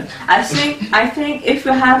you mad? I think if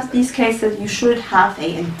you have these cases, you should have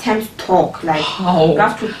an intense talk. Like you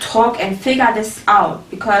have to talk and figure this out,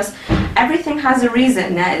 because everything has a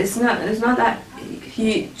reason. It's not that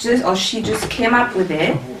he just or she just came up with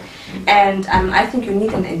it. And I think you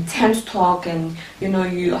need an intense talk, and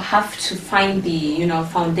you have to find the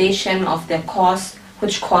foundation of the cause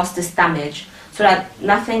which caused this damage, so that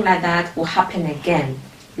nothing like that will happen again.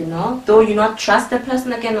 Though you not trust the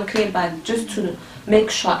person again, okay, but just to make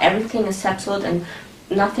sure everything is settled and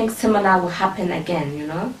nothing similar will happen again.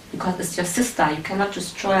 Because it's your sister, you cannot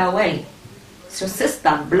just throw her away. It's your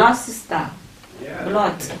sister, blood sister,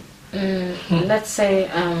 blood. Let's say.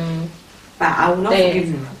 But I will not forgive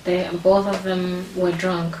you. Both of them were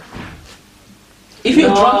drunk. If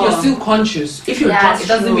you're drunk, you're still conscious. If you're drunk, it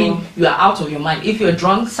doesn't mean you are out of your mind. If you're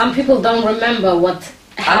drunk, some people don't remember what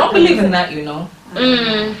happened. I don't believe in that,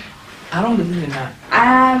 I don't believe in that.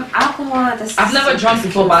 Alcohol. I've never drunk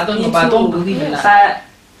before, but I don't know. But I don't believe in that.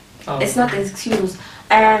 But it's not an excuse.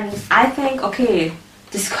 And I think, okay,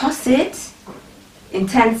 discuss it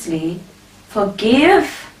intensely, forgive,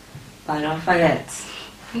 but don't forget.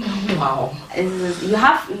 Wow. You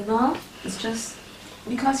have, it's just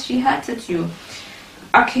because she hurted you.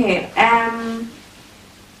 Okay,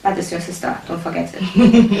 that is your sister, don't forget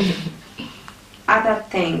it. Other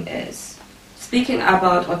thing is, speaking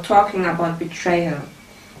about or talking about betrayal.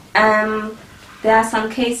 There are some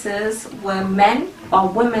cases where men or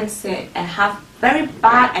women say have very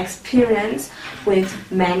bad experience with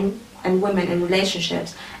men and women in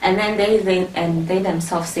relationships, and then they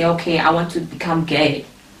themselves say, okay, I want to become gay.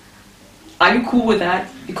 Are you cool with that?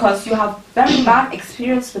 Because you have very bad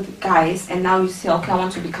experience with guys, and now you say, okay, I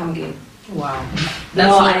want to become gay. Wow,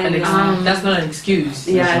 that's not an excuse.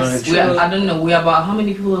 Yes, I don't know. We're about, how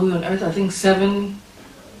many people are we on Earth? I think 7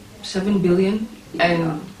 billion,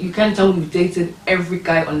 and you can't tell we've dated every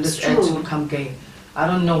guy on this earth to become gay. I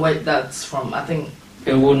don't know where that's from. I think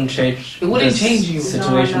it wouldn't change. It wouldn't change you.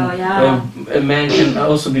 Situation. A man can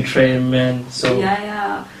also betray a man. So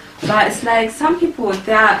But it's like some people,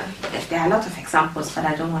 there are a lot of examples, but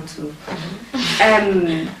I don't want to.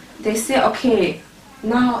 They say, okay,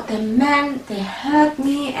 now the men, they hurt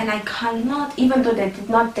me and I cannot, even though they did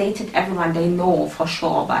not date everyone, they know for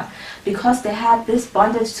sure, but because they had this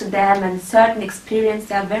bondage to them and certain experience,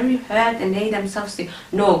 they are very hurt and they themselves say,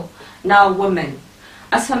 no, now women.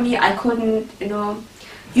 As for me, I couldn't,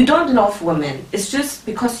 you don't love women. It's just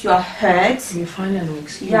because you are hurt. You find an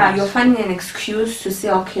excuse. Yeah, you're finding an excuse to say,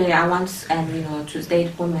 okay, I want, to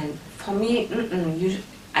date women. For me,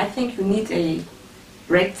 I think you need a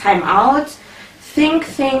break time out. Think,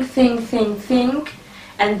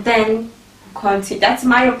 and then continue. That's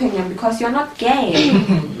my opinion, because you're not gay.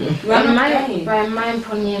 You're not gay. By my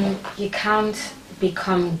opinion, you can't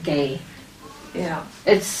become gay. Yeah.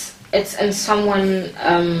 It's in someone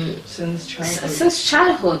Since childhood. Since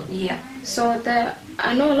childhood. Yeah. So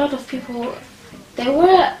I know a lot of people. They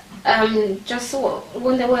were just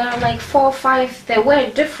when they were like 4 or 5, they were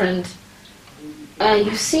different.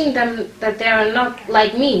 You've seen them that they are not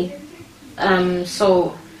like me.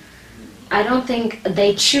 So I don't think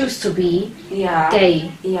they choose to be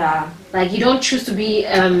gay. Yeah. Like, you don't choose to be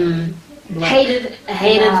hated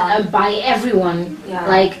by everyone. Yeah.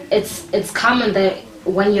 Like, it's common that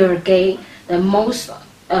when you're gay, that most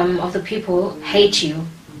of the people hate you,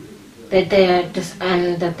 that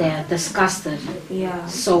they're disgusted. Yeah.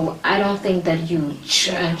 So I don't think that you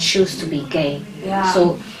choose to be gay. Yeah.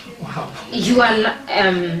 So Wow. you are not,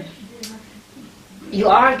 you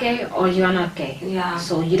are gay or you are not gay. Yeah.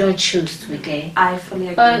 So you don't choose to be gay. I fully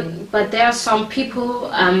agree. But there are some people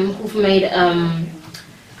who've made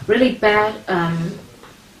really bad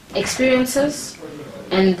experiences,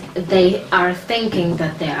 and they are thinking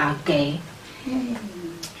that they are gay,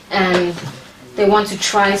 and they want to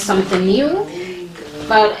try something new.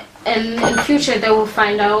 But in future they will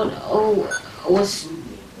find out, it was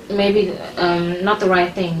maybe not the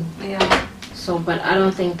right thing. Yeah. So, but I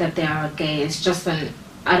don't think that they are gay. It's just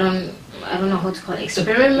I don't know how to call it,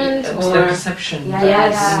 experiment It's or the perception.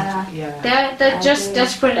 They're just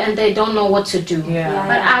desperate and they don't know what to do. Yeah.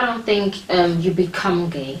 But I don't think you become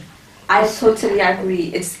gay. I totally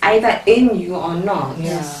agree. It's either in you or not.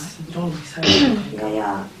 Yeah. You don't decide.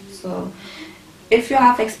 Yeah. So, if you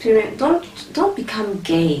have experience, don't become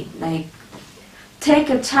gay. Like, take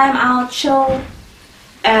a time out, chill,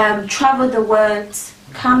 travel the world,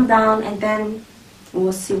 calm down, and then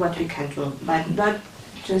we'll see what we can do. But not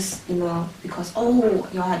just, because,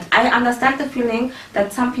 you're hurt. I understand the feeling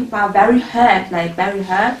that some people are very hurt,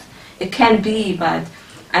 It can be, but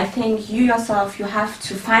I think you yourself, you have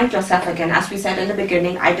to find yourself again. As we said in the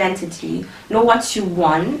beginning, identity. Know what you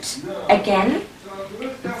want again.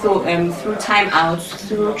 Through time out,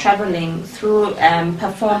 through traveling, through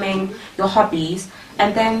performing your hobbies,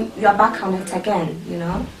 and then you're back on it again,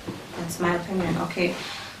 That's my opinion. Okay,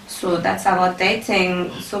 so that's about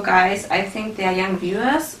dating. So guys, I think there are young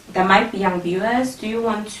viewers. There might be young viewers. Do you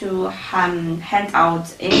want to hand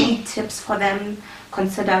out any tips for them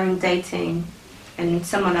considering dating and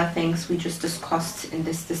similar things we just discussed in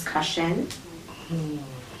this discussion?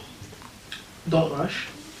 Don't rush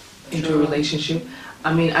into a relationship.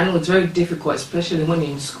 I mean, I know it's very difficult, especially when you're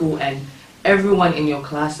in school and everyone in your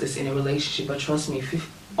class is in a relationship, but trust me,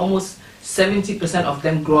 almost 70% of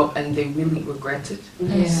them grow up and they really regret it.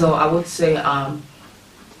 Yeah. So I would say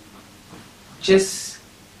just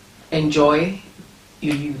enjoy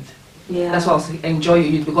your youth. Yeah. That's what I'll say, enjoy your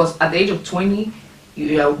youth, because at the age of 20,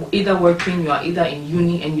 you are either working, you are either in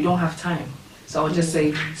uni, and you don't have time. So I would just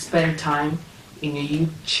say spend time in your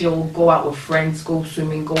youth, chill, go out with friends, go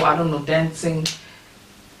swimming, go, dancing,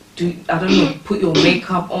 put your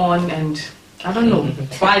makeup on, and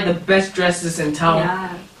buy the best dresses in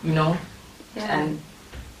town, Yeah. And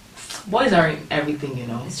boys are in everything,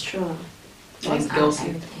 It's true. and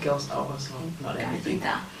girls are also not everything.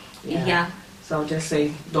 Yeah. So I'll just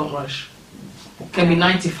say don't rush. Can be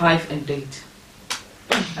 95 and date.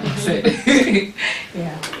 That's it.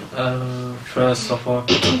 Yeah. First of all,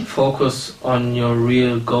 focus on your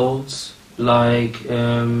real goals, like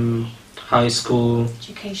high school,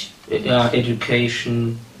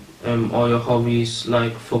 education, all your hobbies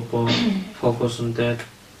like football. Focus on that,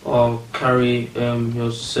 or carry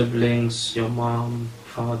your siblings, your mom,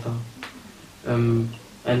 father, and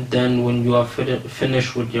then when you are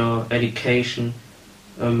finished with your education,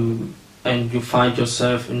 and you find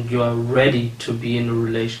yourself and you are ready to be in a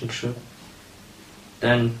relationship,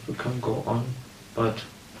 then you can go on. But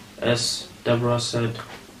as Deborah said,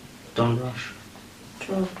 don't rush.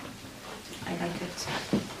 True. I like it.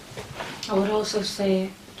 I would also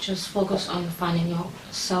say just focus on finding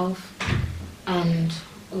yourself, and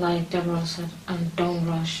like Deborah said, and don't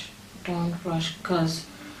rush, because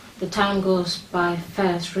the time goes by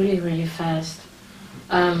fast, really, really fast.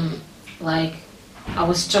 Like, I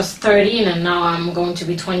was just 13 and now I'm going to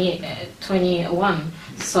be 21.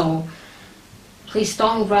 So please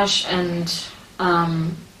don't rush, and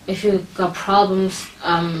if you got problems,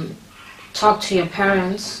 talk to your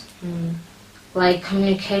parents. Like,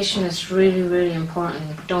 communication is really, really important.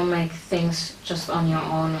 Don't make things just on your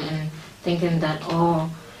own and thinking that, oh,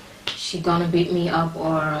 she gonna beat me up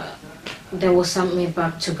or they will send me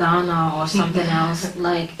back to Ghana or something else.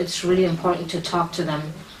 Like, it's really important to talk to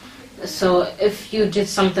them. So if you did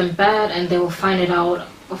something bad and they will find it out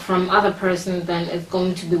from other person, then it's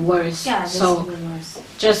going to be worse. Yeah, so will be worse.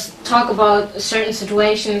 Just talk about certain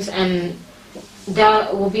situations and there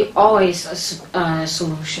will be always a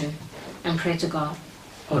solution, and pray to God.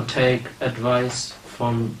 Or take advice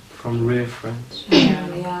from real friends.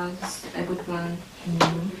 Yeah, that's a good one. I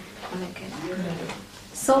like it.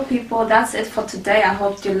 So people, that's it for today. I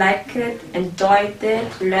hope you liked it, enjoyed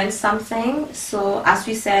it, learned something. So as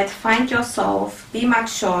we said, find yourself, be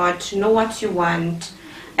matured, know what you want,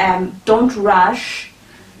 don't rush,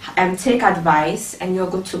 take advice, and you're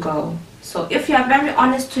good to go. So if you are very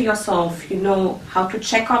honest to yourself, you know how to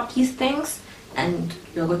check out these things, and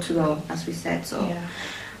you're good to go, as we said. So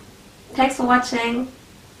thanks for watching.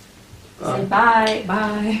 Bye. Say bye.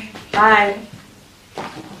 Bye. Bye.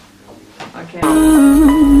 Okay.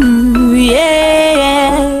 Yeah.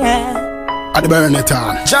 At the burn it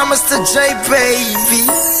on. Mr. J, baby.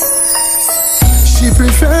 She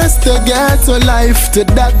prefers to get a life to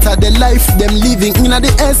that of the life them living in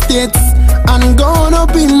the estates. I'm gonna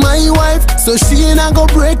be my wife, so she ain't go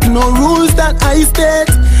break no rules that I state.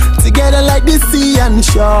 Together like the sea and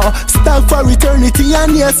shore, stuck for eternity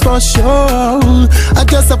and yes for sure. I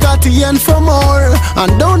just have got to yearn for more,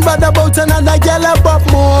 and don't bother about another girl about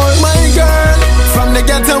more. My girl, from the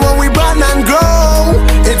ghetto where we born and grow,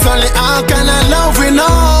 it's only our kind of love we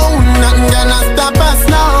know. Nothing gonna stop us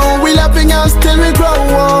now. We loving us till we grow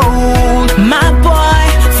old. My boy,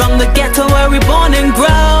 from the ghetto where we born and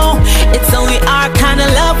grow, it's only our kind of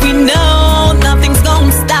love we know. Nothing's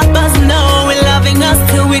gonna stop us, no. We're loving us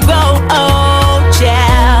till we grow old,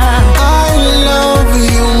 yeah. I love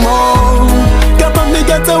you more. Come from the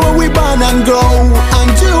ghetto where we born and grow,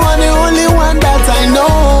 and you are the only one that I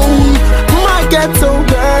know. My ghetto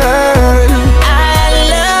girl, I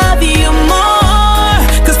love you more,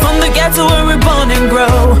 'cause from the ghetto where we're born and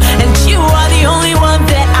grow, and you are the only one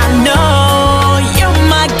that I know. You're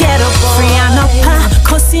my ghetto boy. Friana pa,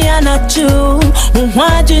 kosiana ju,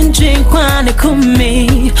 wajin drink wana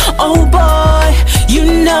kumi. Oh boy, you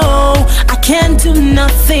know I can't do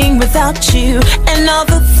nothing without you, and all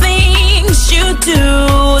the things you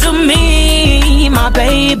do to me, my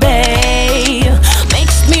baby,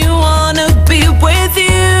 makes me wanna be with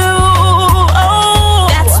you. Oh,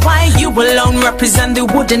 that's why you alone represent the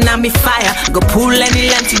wood and I'm fire. Go pull any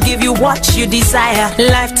land to give you what you desire.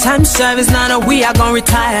 Lifetime service, now that we are gonna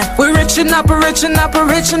retire. We're reaching up, reaching up,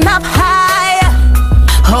 reaching up high.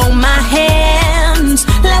 Hold my hands,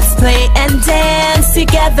 let's play and dance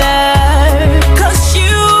together, 'cause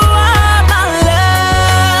you are my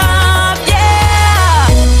love, yeah.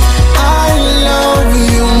 I love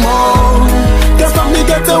you more. 'Cause from the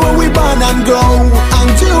ghetto where we born and grow,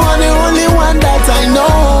 and you are the only one that I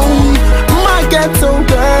know. My ghetto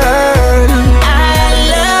girl, I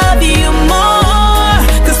love you more,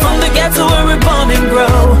 'cause from the ghetto where we're born and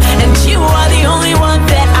grow, and you are the only one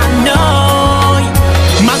that I know.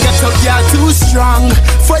 my ghetto girl too strong.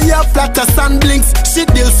 For your flatter sun blinks, she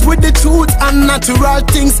deals with the truth and natural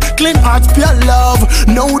things. Clean heart, pure love,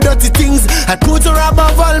 no dirty things. I put her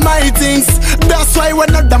above all my things. That's why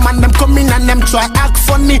when other man them come in and them try act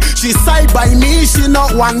funny, she side by me, she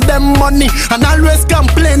not want them money, and always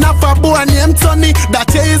complain of a boy named Tony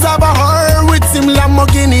that is about her with him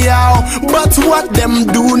Lamborghini out. But what them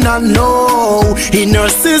do not know, in her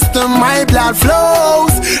system my blood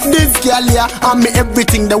flows. This girl yeah, I'm me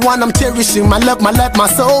everything, the one I'm cherishing, my love, my life, my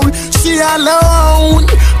soul. She alone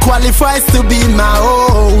qualifies to be my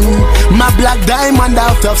own, my black diamond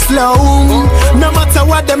out of slow. No matter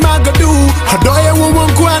what them I go do, I don't you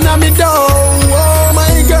won't go on me door. Oh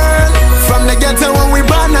my girl, from the ghetto when we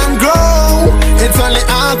born and grow, it's only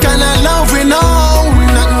our kind of love we know.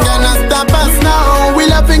 Nothing gonna stop us now. We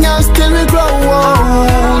loving us till we grow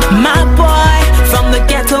old. My boy, from the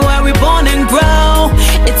ghetto where we born and grow,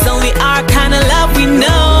 it's only our kind of love we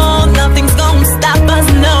know. Nothing's gonna stop us,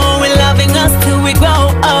 no. We're loving us till we grow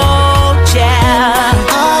old, yeah.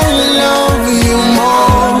 I love you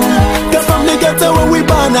more. 'Cause from the ghetto where we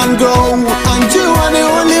born and grow, and you are the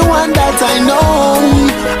only one that I know.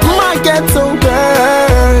 My ghetto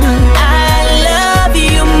girl, I love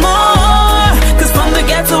you more.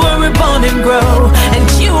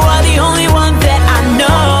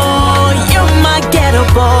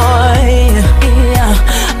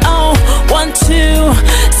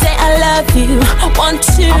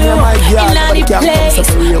 place.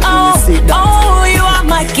 Oh, you are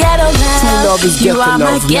my ghetto love. You are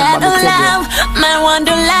my ghetto love, my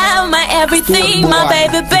wonderland, my everything, my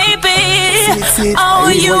baby, baby. Oh,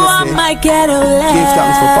 you are my ghetto love. Give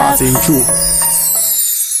thanks for passing through.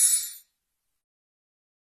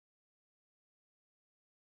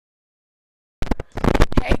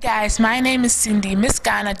 Hey guys, my name is Cindy, Miss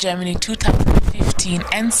Ghana Germany 2015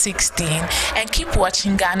 and 16, and keep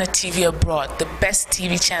watching Ghana TV Abroad, the best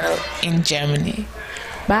TV channel in Germany.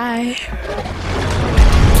 Bye.